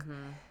Italian look.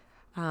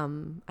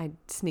 I'd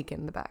sneak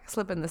in the back,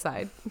 slip in the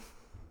side.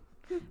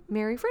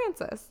 Mary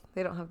Frances.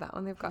 They don't have that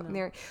one. They've got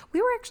Mary.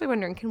 We were actually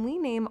wondering, can we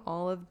name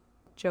all of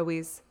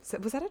Joey's?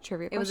 Was that a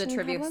trivia question? It was a you had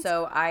trivia. once?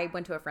 So I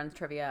went to a friend's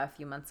trivia a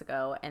few months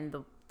ago, and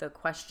the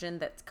question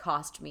that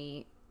cost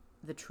me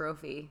the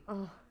trophy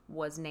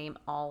was name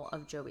all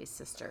of Joey's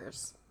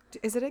sisters.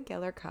 Is it a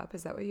Geller cup?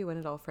 Is that what you win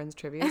at all friends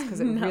trivias? Because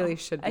it really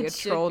should be It a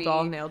should troll be.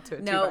 doll nailed to a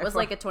No, it was 2x4.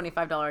 like a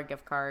 $25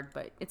 gift card,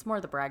 but it's more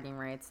the bragging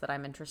rights that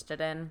I'm interested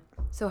in.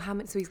 So how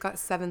many? So he's got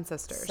 7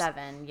 sisters.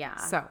 7, yeah.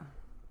 So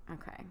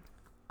Okay.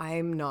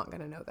 I'm not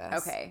gonna know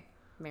this. Okay.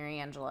 Mary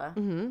Angela.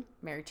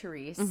 Mary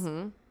Therese.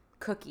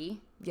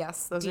 Cookie.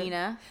 Yes, those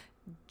Dina.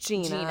 are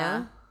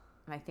Gina.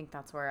 I think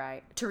that's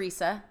where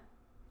Teresa.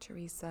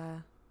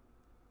 Teresa.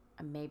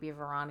 And maybe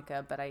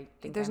Veronica, but I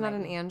think There's I not might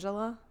an be-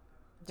 Angela.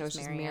 No, it's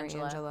just Mary Mary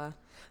Angela. Angela.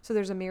 So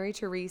there's a Mary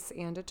Therese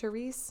and a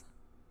Therese.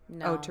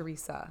 No. Oh,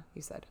 Teresa,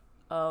 you said.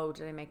 Oh,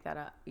 did I make that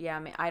up?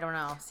 Yeah, I don't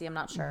know. See, I'm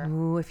not sure.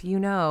 Ooh, if you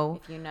know.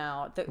 If you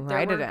know.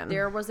 Write it in.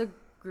 There was a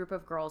group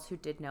of girls who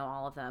did know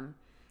all of them.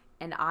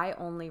 And I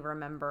only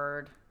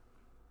remembered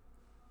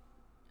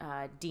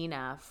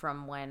Dina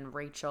from when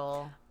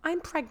Rachel...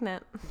 I'm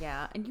pregnant.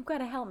 Yeah, and you got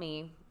to help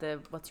me.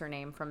 What's her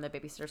name from the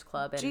Babysitters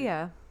Club? And,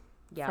 Gia.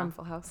 Yeah, From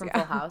Full House. From yeah.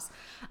 Full House.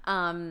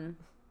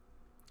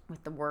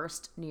 With the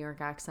worst New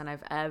York accent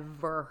I've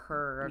ever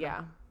heard.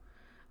 Yeah.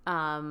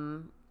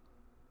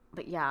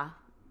 But yeah,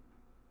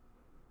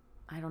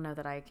 I don't know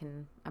that I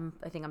can.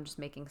 I think I'm just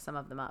making some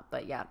of them up.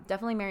 But yeah,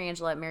 definitely Mary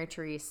Angela, Mary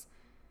Therese,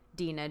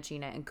 Dina,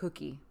 Gina, and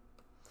Cookie.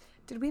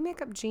 Did we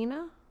make up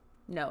Gina?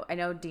 No, I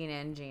know Dina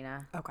and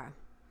Gina. Okay.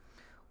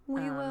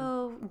 We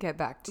will get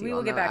back to you. We will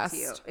on get the back to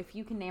you. rest. If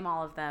you can name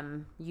all of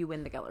them, you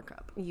win the Geller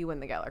Cup. You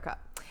win the Geller Cup.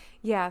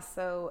 Yeah,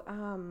 so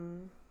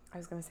I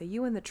was going to say,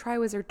 you in the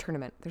Triwizard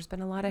Tournament. There's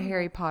been a lot of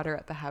Harry Potter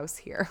at the house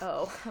here.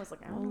 Oh, I was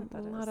like, I don't know what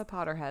that is. A lot of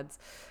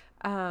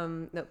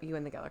Potterheads. Nope, you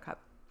in the Geller Cup.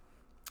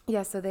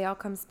 Yeah, so they all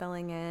come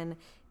spilling in,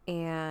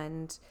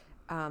 and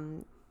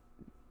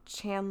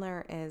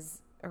Chandler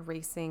is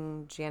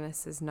erasing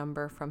Janice's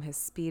number from his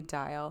speed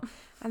dial,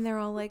 and they're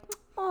all like,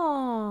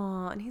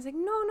 "Oh," and he's like,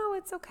 "No,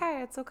 it's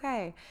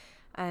okay."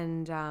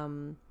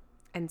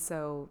 And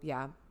so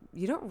yeah,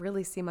 you don't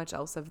really see much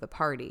else of the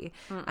party,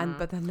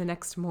 but then the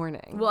next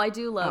morning. Well, I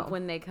do love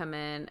when they come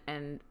in,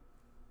 and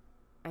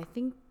I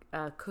think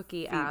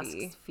Cookie Phoebe.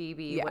 asks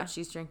Phoebe what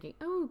she's drinking.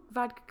 Oh,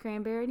 vodka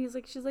cranberry,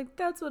 and she's like,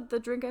 that's what the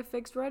drink I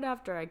fixed right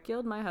after I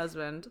killed my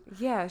husband.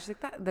 Yeah, she's like,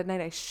 that the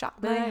night I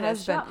shot my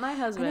husband.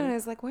 I know, and I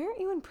was like, why aren't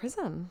you in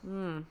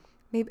prison?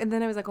 Maybe, and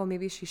then I was like, oh,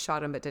 maybe she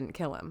shot him but didn't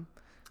kill him.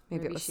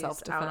 Maybe it was she's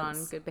self-defense. out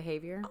on good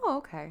behavior. Oh,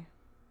 okay.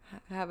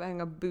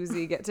 Having a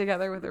boozy get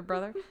together with her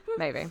brother,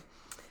 maybe.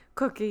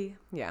 Cookie,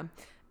 yeah.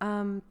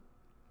 And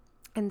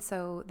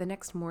so the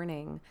next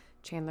morning,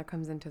 Chandler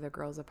comes into the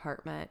girls'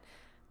 apartment,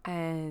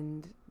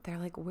 and they're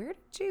like, where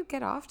did you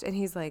get off? And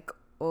he's like,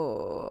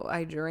 oh,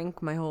 I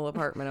drank my whole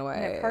apartment away.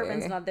 My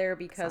apartment's not there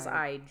because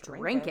I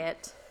drank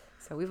it.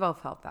 So we've all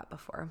felt that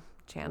before.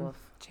 Chan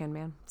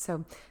man.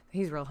 So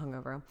he's real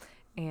hungover.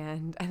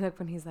 And I look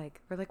when he's like,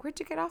 we're like, where'd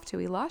you get off to?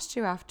 We lost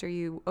you after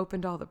you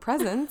opened all the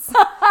presents.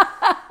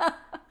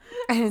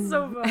 And,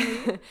 so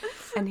funny.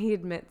 And he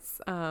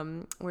admits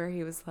where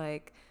he was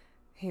like,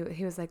 he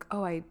was like,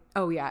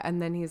 oh yeah.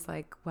 And then he's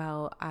like,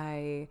 well,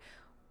 I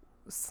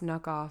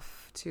snuck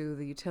off to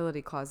the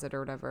utility closet or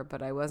whatever,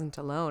 but I wasn't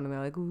alone. And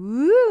they're like,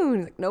 woo. And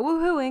he's like, no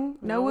woohooing.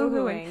 No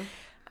woohooing.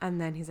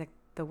 And then he's like,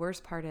 the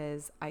worst part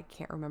is I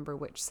can't remember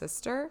which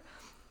sister.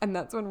 And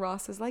that's when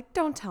Ross is like,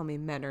 don't tell me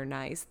men are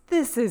nice.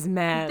 This is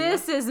men.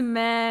 This is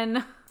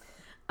men.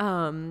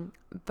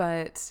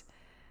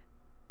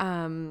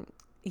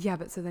 Yeah,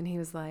 but so then he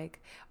was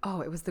like,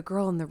 oh, it was the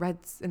girl in the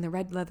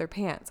red leather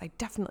pants. I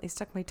definitely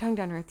stuck my tongue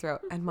down her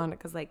throat. And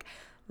Monica's like,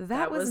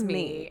 that was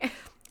me.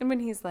 And when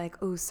he's like,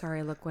 oh,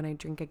 sorry, look, when I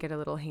drink, I get a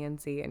little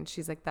handsy. And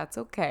she's like, that's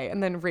okay.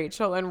 And then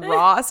Rachel and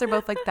Ross are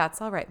both like,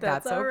 that's all right.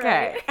 That's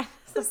okay. Right.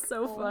 This is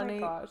so funny.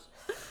 Oh my gosh.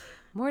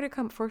 More to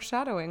come.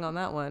 Foreshadowing on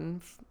that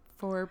one.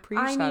 For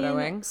pre-shadowing.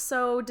 I mean,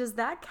 so does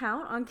that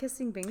count on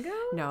Kissing Bingo?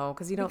 No,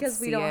 because you don't see it.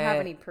 Because we don't have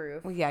any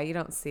proof. Well, yeah, you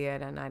don't see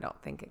it, and I don't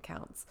think it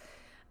counts.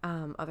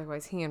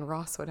 Otherwise, he and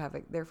Ross would have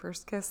their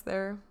first kiss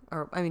there.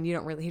 Or, I mean, you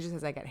don't really, he just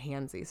says I get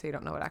handsy, so you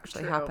don't know what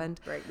actually happened.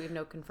 Right, we have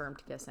no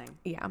confirmed kissing.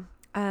 Yeah.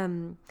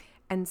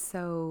 And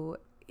so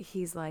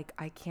he's like,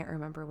 I can't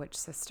remember which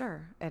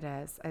sister it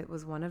is. It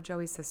was one of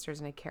Joey's sisters,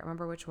 and I can't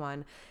remember which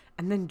one.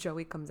 And then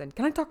Joey comes in,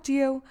 can I talk to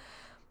you?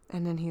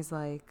 And then he's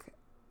like,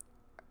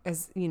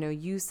 as you know,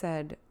 you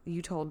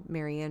told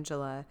Mary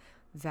Angela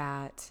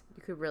that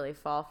you could really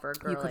fall for a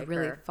girl like her. You could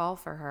really fall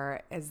for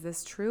her. Is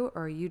this true,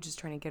 or are you just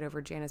trying to get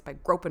over Janice by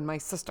groping my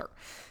sister?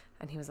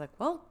 And he was like,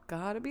 well,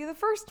 gotta be the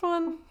first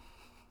one.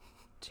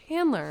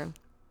 Chandler.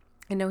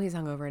 I know he's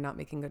hungover and not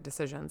making good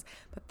decisions,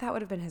 but that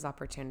would have been his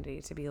opportunity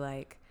to be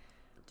like,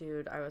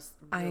 dude, I was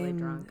really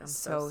drunk. I'm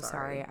so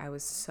sorry. I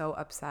was so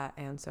upset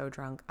and so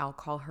drunk. I'll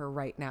call her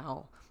right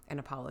now and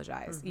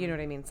apologize. Mm-hmm. You know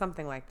what I mean?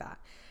 Something like that.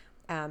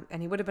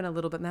 And he would have been a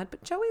little bit mad,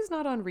 but Joey's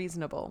not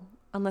unreasonable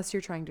unless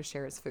you're trying to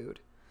share his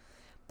food.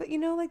 But you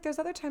know, like there's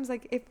other times,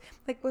 like if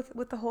like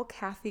with the whole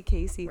Kathy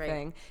Casey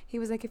thing, he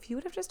was like, if you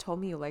would have just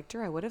told me you liked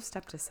her, I would have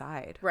stepped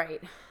aside.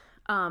 Right.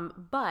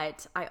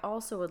 But I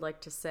also would like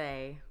to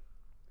say,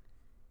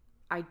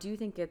 I do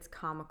think it's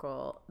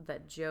comical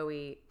that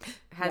Joey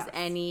has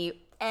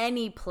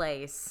any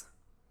place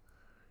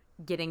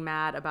getting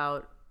mad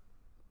about,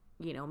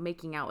 you know,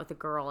 making out with a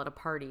girl at a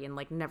party and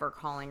like never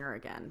calling her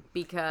again,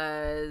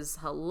 because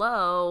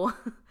hello.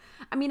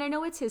 I mean, I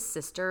know it's his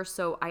sister,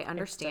 so I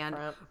understand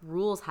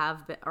rules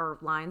have been, or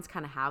lines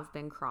kind of have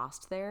been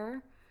crossed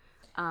there.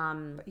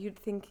 But you'd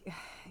think, yeah.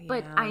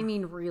 But I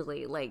mean,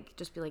 really, like,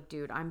 just be like,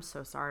 dude, I'm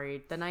so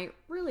sorry. The night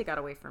really got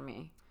away from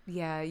me.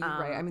 Yeah, you're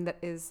right. I mean, that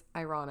is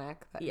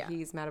ironic that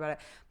he's mad about it,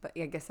 but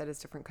I guess that is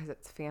different because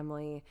it's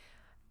family,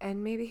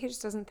 and maybe he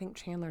just doesn't think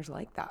Chandler's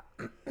like that.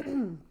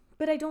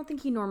 But I don't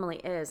think he normally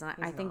is, and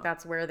I think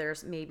that's where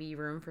there's maybe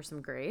room for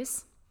some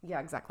grace. Yeah,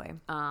 exactly.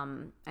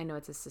 I know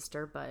it's his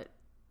sister, but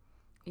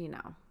you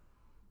know.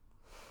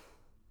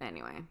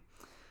 Anyway,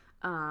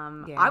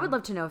 I would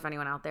love to know if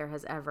anyone out there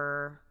has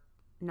ever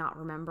not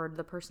remembered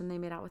the person they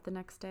made out with the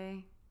next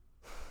day.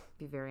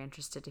 Be very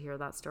interested to hear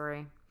that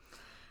story.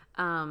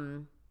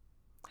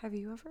 Have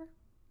you ever?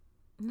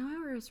 No, I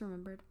always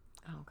remembered.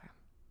 Oh, okay.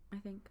 I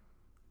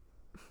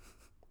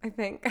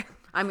think.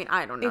 I mean,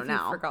 I don't know now.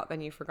 If you forgot, then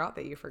you forgot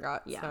that you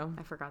forgot. Yeah, so.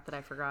 I forgot that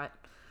I forgot.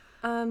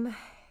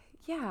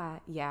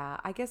 Yeah.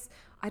 I guess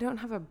I don't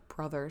have a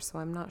brother, so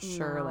I'm not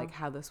sure like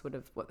what this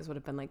would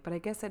have been like. But I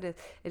guess it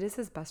is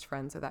his best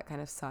friend, so that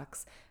kind of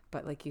sucks.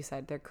 But like you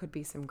said, there could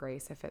be some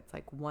grace if it's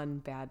like one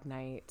bad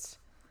night.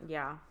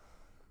 Yeah.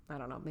 I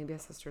don't know. Maybe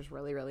his sister's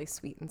really, really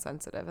sweet and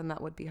sensitive, and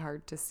that would be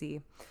hard to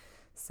see.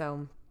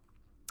 So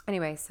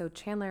anyway, so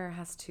Chandler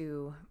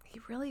he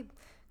really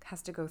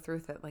has to go through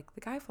with it. Like,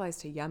 the guy flies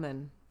to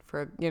Yemen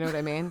for, you know what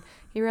I mean?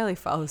 He really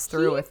follows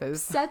through with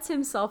his... sets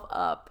himself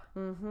up.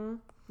 Mm-hmm.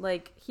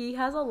 Like, he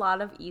has a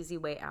lot of easy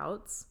way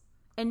outs.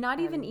 And not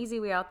even easy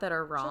way out that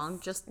are wrong.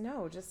 Just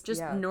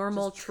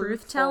normal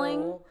truth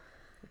telling. You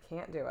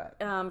can't do it.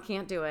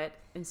 Can't do it.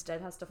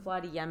 Instead has to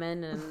fly to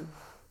Yemen and,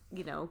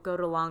 you know, go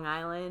to Long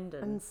Island.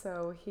 And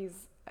so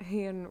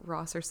he and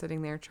Ross are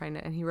sitting there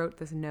and he wrote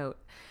this note.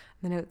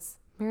 The note's,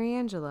 Mary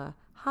Angela,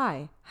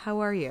 hi, how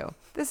are you?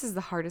 This is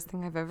the hardest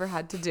thing I've ever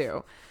had to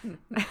do.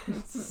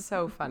 It's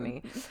so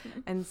funny.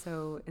 And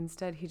so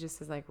instead he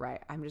just is like,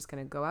 right, I'm just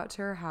going to go out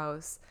to her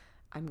house.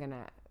 I'm going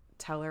to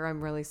tell her I'm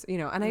really, you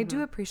know, and I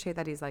do appreciate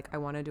that he's like, I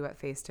want to do it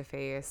face to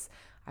face.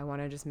 I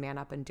want to just man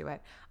up and do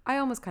it. I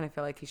almost kind of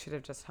feel like he should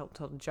have just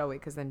told Joey,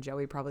 because then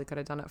Joey probably could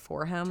have done it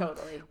for him.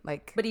 Totally.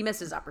 Like, but he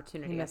missed his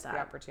opportunity. He missed the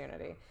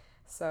opportunity.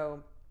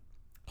 So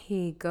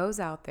he goes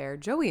out there.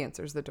 Joey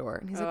answers the door,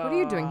 and he's like, "What are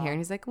you doing here?" And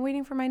he's like, "I'm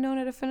waiting for my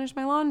Nona to finish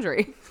my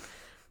laundry."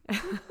 Gosh,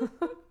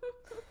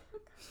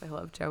 I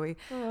love Joey.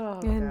 Oh,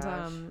 and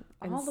gosh.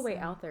 All the way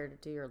out there to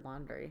do your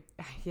laundry.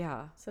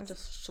 Yeah, such a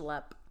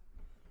schlep.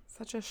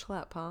 Such a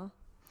schlep, huh?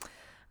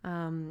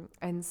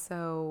 And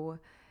so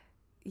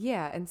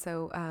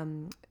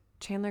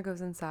Chandler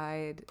goes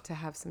inside to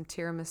have some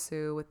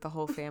tiramisu with the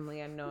whole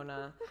family and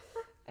Nona.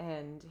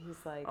 And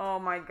he's like, oh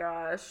my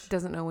gosh,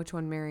 doesn't know which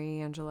one Mary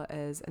Angela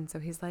is. And so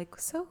he's like,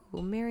 so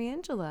Mary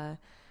Angela,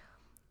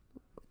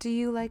 do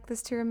you like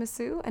this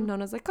tiramisu? And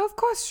Nona's like, of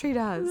course she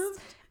does.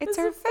 It's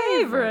her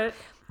favorite.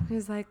 And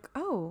he's like,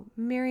 oh,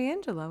 Mary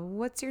Angela,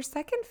 what's your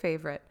second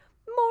favorite?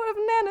 More of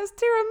Nana's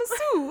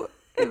tiramisu.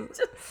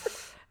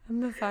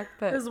 And the fact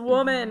that this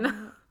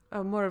woman,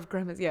 more of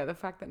Grandma's, the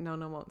fact that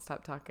Nona won't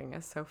stop talking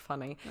is so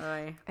funny.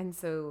 Aye. And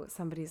so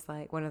somebody's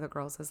like, one of the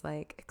girls is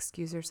like,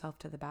 excuse yourself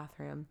to the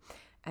bathroom,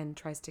 and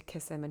tries to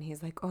kiss him, and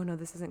he's like, oh no,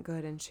 this isn't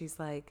good. And she's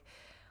like,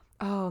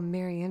 oh,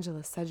 Mary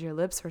Angela said your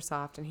lips were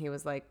soft. And he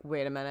was like,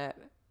 wait a minute,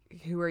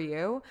 who are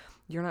you?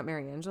 You're not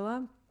Mary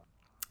Angela.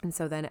 And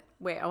so then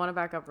wait, I want to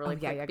back up really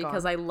quick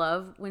because I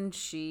love when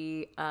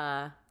she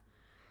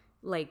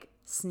like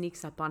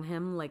sneaks up on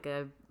him like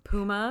a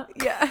puma.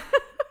 Yeah.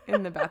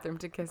 In the bathroom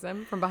to kiss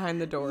him from behind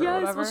the door or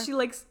whatever. Well, she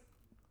like,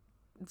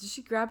 did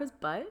she grab his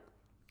butt?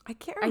 I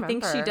can't remember. I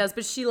think she does,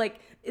 but she like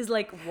is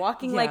like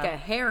walking like a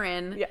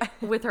heron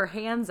with her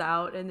hands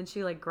out, and then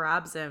she like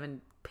grabs him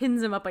and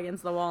pins him up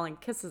against the wall and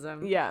kisses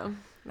him. Yeah,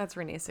 that's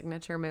Renee's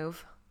signature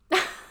move.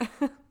 That's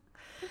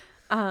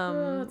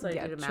how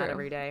you do Matt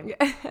every day.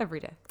 Yeah, every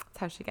day.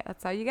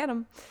 That's how you get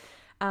him.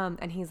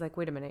 And he's like,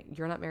 wait a minute,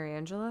 you're not Mary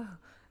Angela?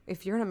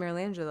 If you're not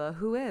Mary Angela,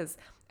 who is?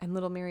 And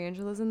little Mary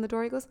Angela's in the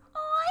door. He goes,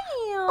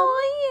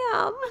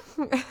 I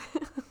am.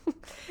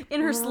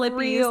 In her slippies.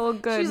 Real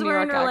good She's New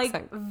wearing York her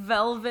accent. like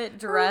velvet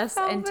dress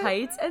and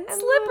tights and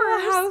slippers.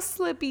 Little house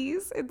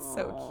slippies. It's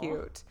so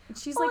cute.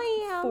 She's like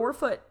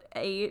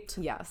 4'8".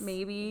 Yes.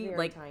 Maybe. Very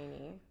like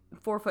tiny.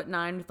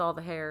 4'9" with all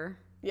the hair.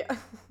 Yeah.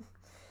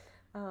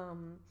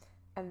 And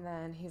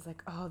then he's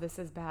like, oh, this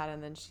is bad.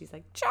 And then she's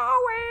like,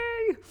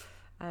 Joey.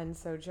 And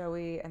so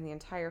Joey and the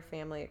entire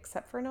family,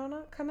 except for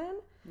Nona, come in.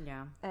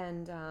 Yeah.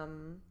 And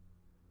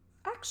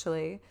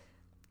actually,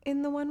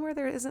 in the one where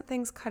there isn't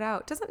things cut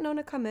out, doesn't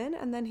Nona come in?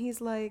 And then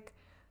he's like,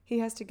 he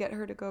has to get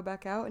her to go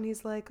back out. And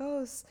he's like,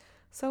 oh,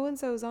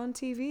 so-and-so's on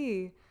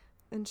TV.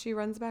 And she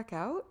runs back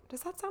out.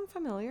 Does that sound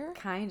familiar?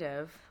 Kind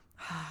of.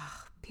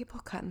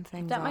 People cutting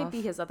things That off. might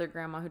be his other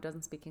grandma who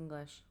doesn't speak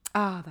English.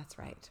 Ah, that's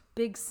right.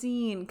 Big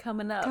scene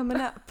coming up.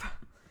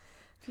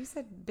 If you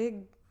said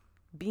big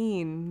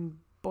bean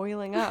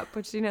boiling up,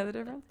 would you know the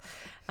difference?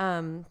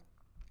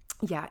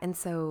 Yeah, and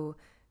so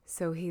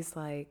he's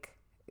like,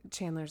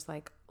 Chandler's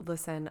like,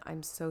 listen,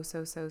 I'm so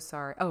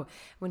sorry. Oh,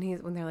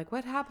 when they're like,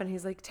 what happened?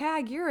 He's like,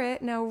 Tag, you're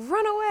it. Now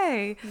run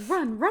away.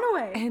 Run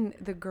away. And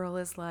the girl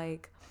is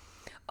like,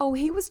 oh,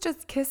 he was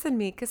just kissing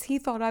me because he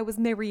thought I was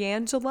Mary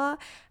Angela.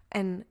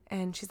 And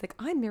she's like,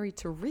 I'm married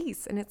to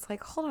Reese. And it's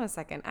like, hold on a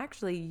second.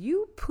 Actually,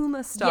 you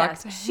Puma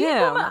stalked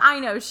him. I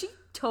know. She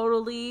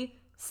totally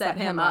set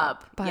him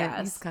up. But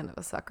he's kind of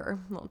a sucker,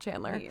 little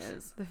Chandler. He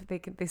is.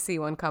 They see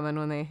one coming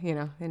when they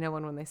know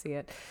one when they see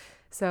it.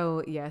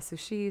 So, so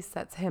she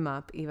sets him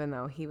up, even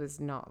though he was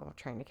not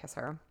trying to kiss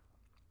her.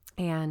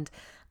 And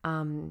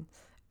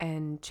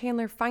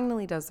Chandler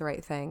finally does the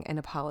right thing and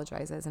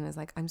apologizes and is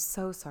like, I'm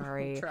so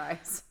sorry.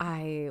 Tries.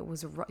 I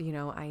was,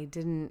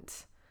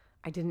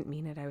 I didn't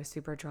mean it. I was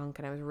super drunk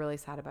and I was really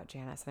sad about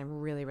Janice. And I'm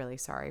really, really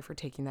sorry for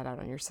taking that out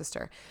on your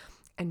sister.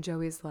 And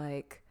Joey's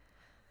like,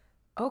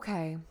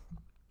 okay.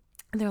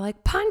 And they're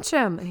like, punch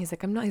him. And he's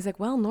like, I'm not. He's like,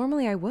 well,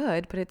 normally I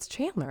would, but it's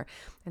Chandler.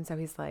 And so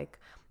he's like,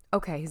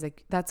 okay. He's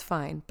like, that's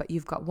fine. But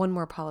you've got one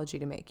more apology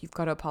to make. You've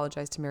got to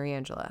apologize to Mary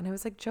Angela. And I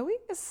was like, Joey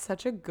is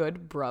such a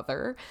good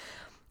brother,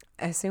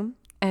 I assume.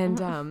 And,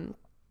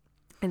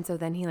 and so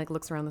then he like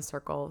looks around the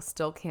circle,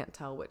 still can't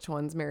tell which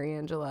one's Mary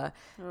Angela.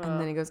 And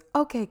then he goes,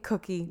 okay,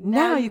 Cookie,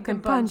 now you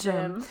can punch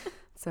him.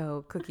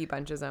 So Cookie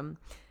punches him.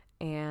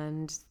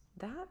 And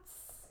that's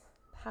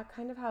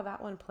how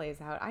that one plays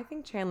out. I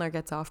think Chandler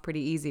gets off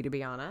pretty easy, to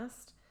be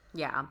honest.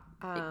 Yeah.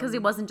 Because he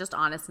wasn't just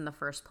honest in the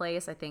first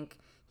place. I think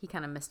he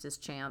kind of missed his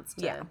chance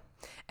to... Yeah.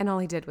 And all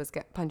he did was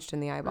get punched in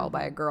the eyeball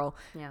by a girl.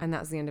 Yeah. And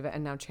that was the end of it.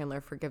 And now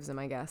Chandler forgives him,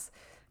 I guess.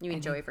 You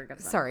mean Joey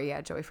forgives him? Sorry,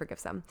 yeah, Joey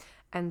forgives him.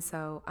 And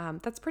so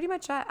that's pretty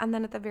much it. And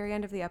then at the very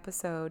end of the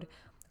episode,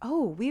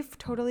 we've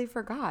totally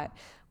forgot.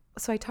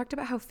 So I talked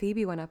about how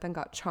Phoebe went up and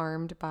got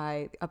charmed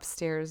by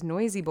upstairs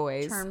noisy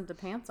boys. Charmed the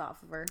pants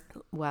off of her.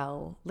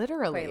 Well,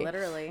 literally. Wait,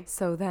 literally.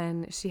 So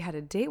then she had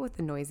a date with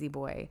the noisy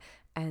boy,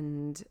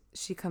 and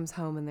she comes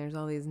home and there's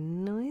all these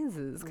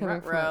noises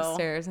coming from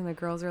upstairs, and the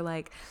girls are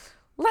like,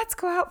 let's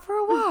go out for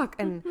a walk.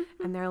 And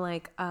they're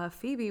like,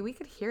 Phoebe, we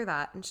could hear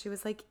that. And she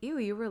was like, ew,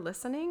 you were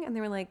listening? And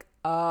they were like,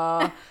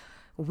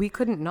 we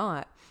couldn't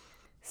not.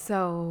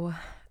 So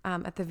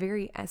at the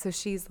very end, so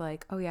she's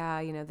like, oh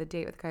yeah, the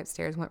date with the guy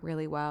upstairs went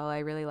really well. I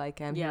really like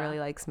him. Yeah. He really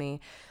likes me.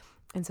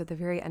 And so at the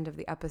very end of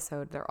the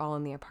episode, they're all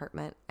in the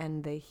apartment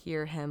and they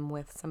hear him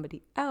with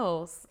somebody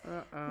else.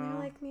 And they're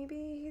like,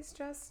 maybe he's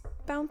just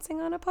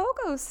bouncing on a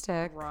pogo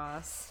stick.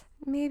 Ross.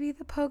 Maybe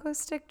the pogo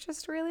stick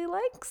just really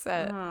likes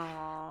it.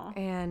 Aww.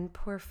 And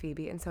poor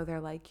Phoebe. And so they're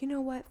like, you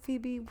know what,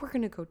 Phoebe, we're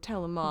going to go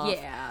tell him off.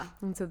 Yeah.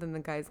 And so then the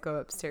guys go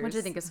upstairs. Which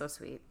I think is so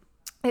sweet.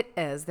 It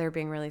is. They're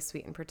being really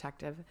sweet and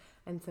protective.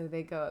 And so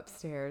they go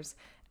upstairs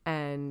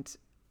and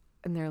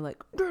they're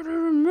like,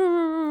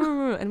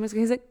 and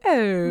he's like,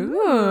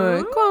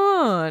 oh,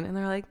 come on. And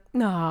they're like,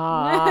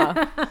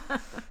 nah.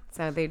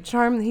 So he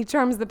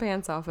charms the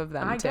pants off of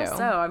them, too. I guess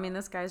so. I mean,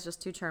 this guy's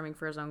just too charming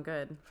for his own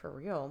good. For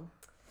real.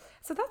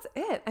 So that's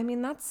it. I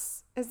mean,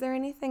 is there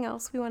anything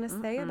else we want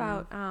to say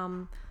about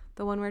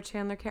the one where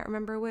Chandler can't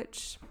remember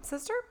which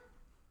sister?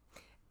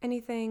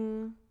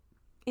 Anything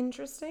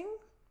interesting?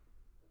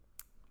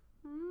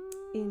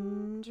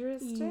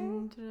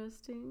 Interesting?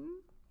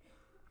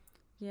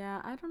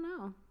 Yeah, I don't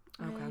know.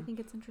 Okay. I think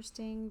it's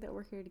interesting that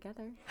we're here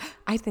together.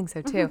 I think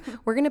so too.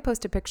 We're going to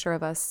post a picture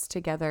of us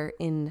together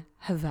in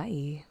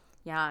Hawaii.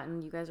 Yeah,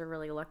 and you guys are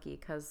really lucky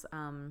because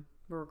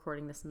we're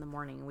recording this in the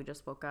morning and we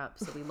just woke up,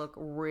 so we look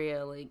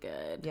really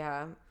good.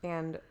 Yeah,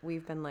 and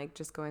we've been like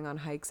just going on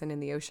hikes and in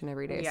the ocean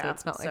every day, yeah, so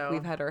it's not like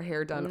we've had our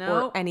hair done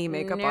or any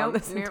makeup on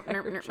this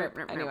entire trip.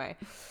 Anyway,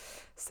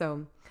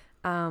 so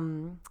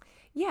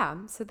yeah,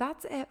 so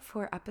that's it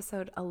for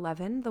episode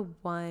 11, the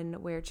one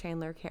where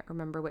Chandler can't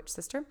remember which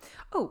sister.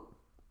 Oh,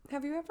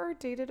 have you ever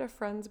dated a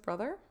friend's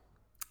brother?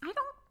 I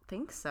don't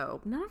think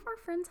so. None of our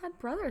friends had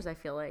brothers, I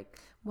feel like.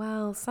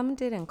 Well, some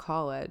did in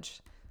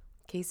college.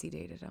 Casey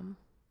dated him.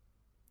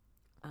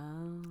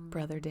 Oh.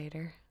 Brother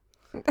dater.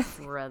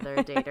 Brother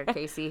dater.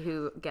 Casey,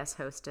 who guest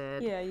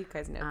hosted. Yeah, you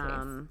guys know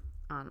Casey.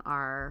 On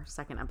our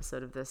second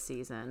episode of this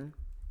season.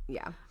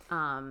 Yeah.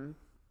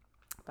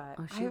 But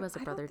she was a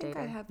brother dater. I don't think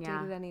I have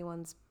dated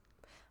anyone's.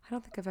 I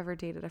don't think I've ever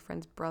dated a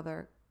friend's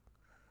brother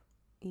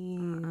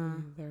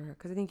either.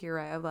 Because I think you're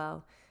right.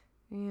 Well,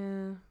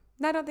 yeah.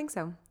 No, I don't think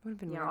so. Would have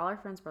been weird. All our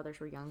friends' brothers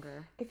were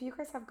younger. If you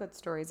guys have good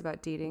stories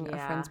about dating a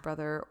friend's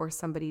brother or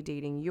somebody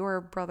dating your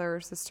brother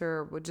or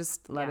sister, would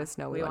just let us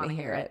know. We want to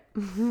hear it.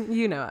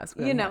 You know us.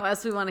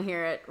 We want to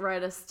hear it.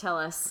 Write us, tell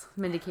us.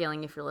 Mindy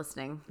Kaling, if you're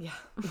listening. Yeah.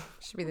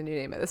 Should be the new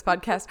name of this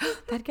podcast.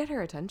 That'd get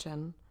her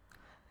attention.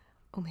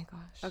 Oh my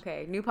gosh.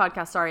 Okay, new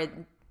podcast. Sorry,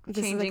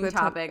 changing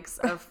topics.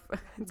 It's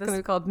going to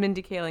be called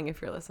Mindy Kaling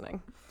if you're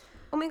listening.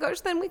 Oh my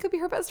gosh, then we could be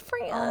her best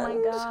friend. Oh my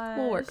gosh.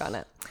 We'll work on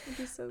it. It'd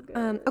be so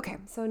good. Okay,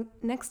 so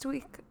next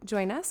week,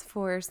 join us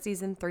for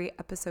season 3,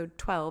 episode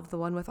 12, the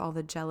one with all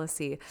the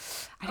jealousy.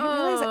 I didn't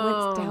realize it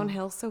went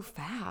downhill so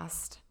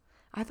fast.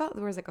 I thought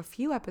there was like a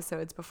few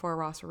episodes before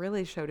Ross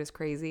really showed his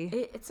crazy.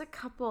 It's a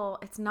couple.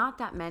 It's not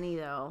that many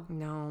though.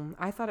 No,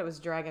 I thought it was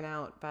dragging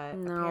out, but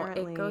no,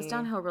 apparently... it goes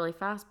downhill really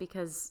fast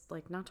because,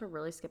 like, not to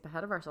really skip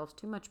ahead of ourselves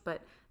too much,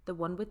 but the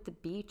one with the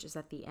beach is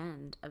at the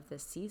end of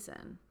this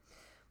season.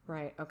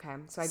 Right. Okay.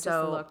 So I just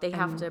looked. They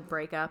have to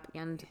break up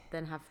and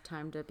then have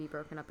time to be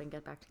broken up and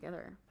get back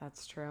together.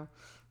 That's true.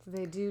 So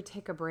they do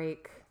take a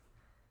break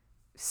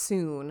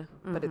soon,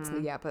 but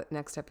but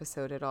next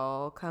episode it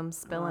all comes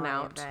spilling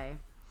out. Okay.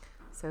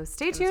 So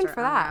stay tuned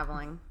for that.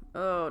 Unraveling.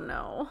 Oh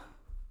no.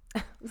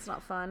 It's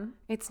not fun.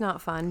 It's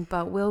not fun,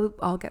 but we'll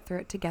all get through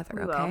it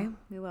together, okay?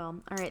 We will.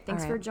 All right.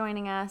 Thanks for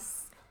joining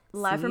us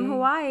live from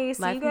Hawaii.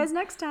 See you guys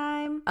next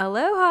time.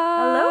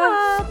 Aloha.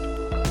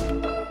 Aloha.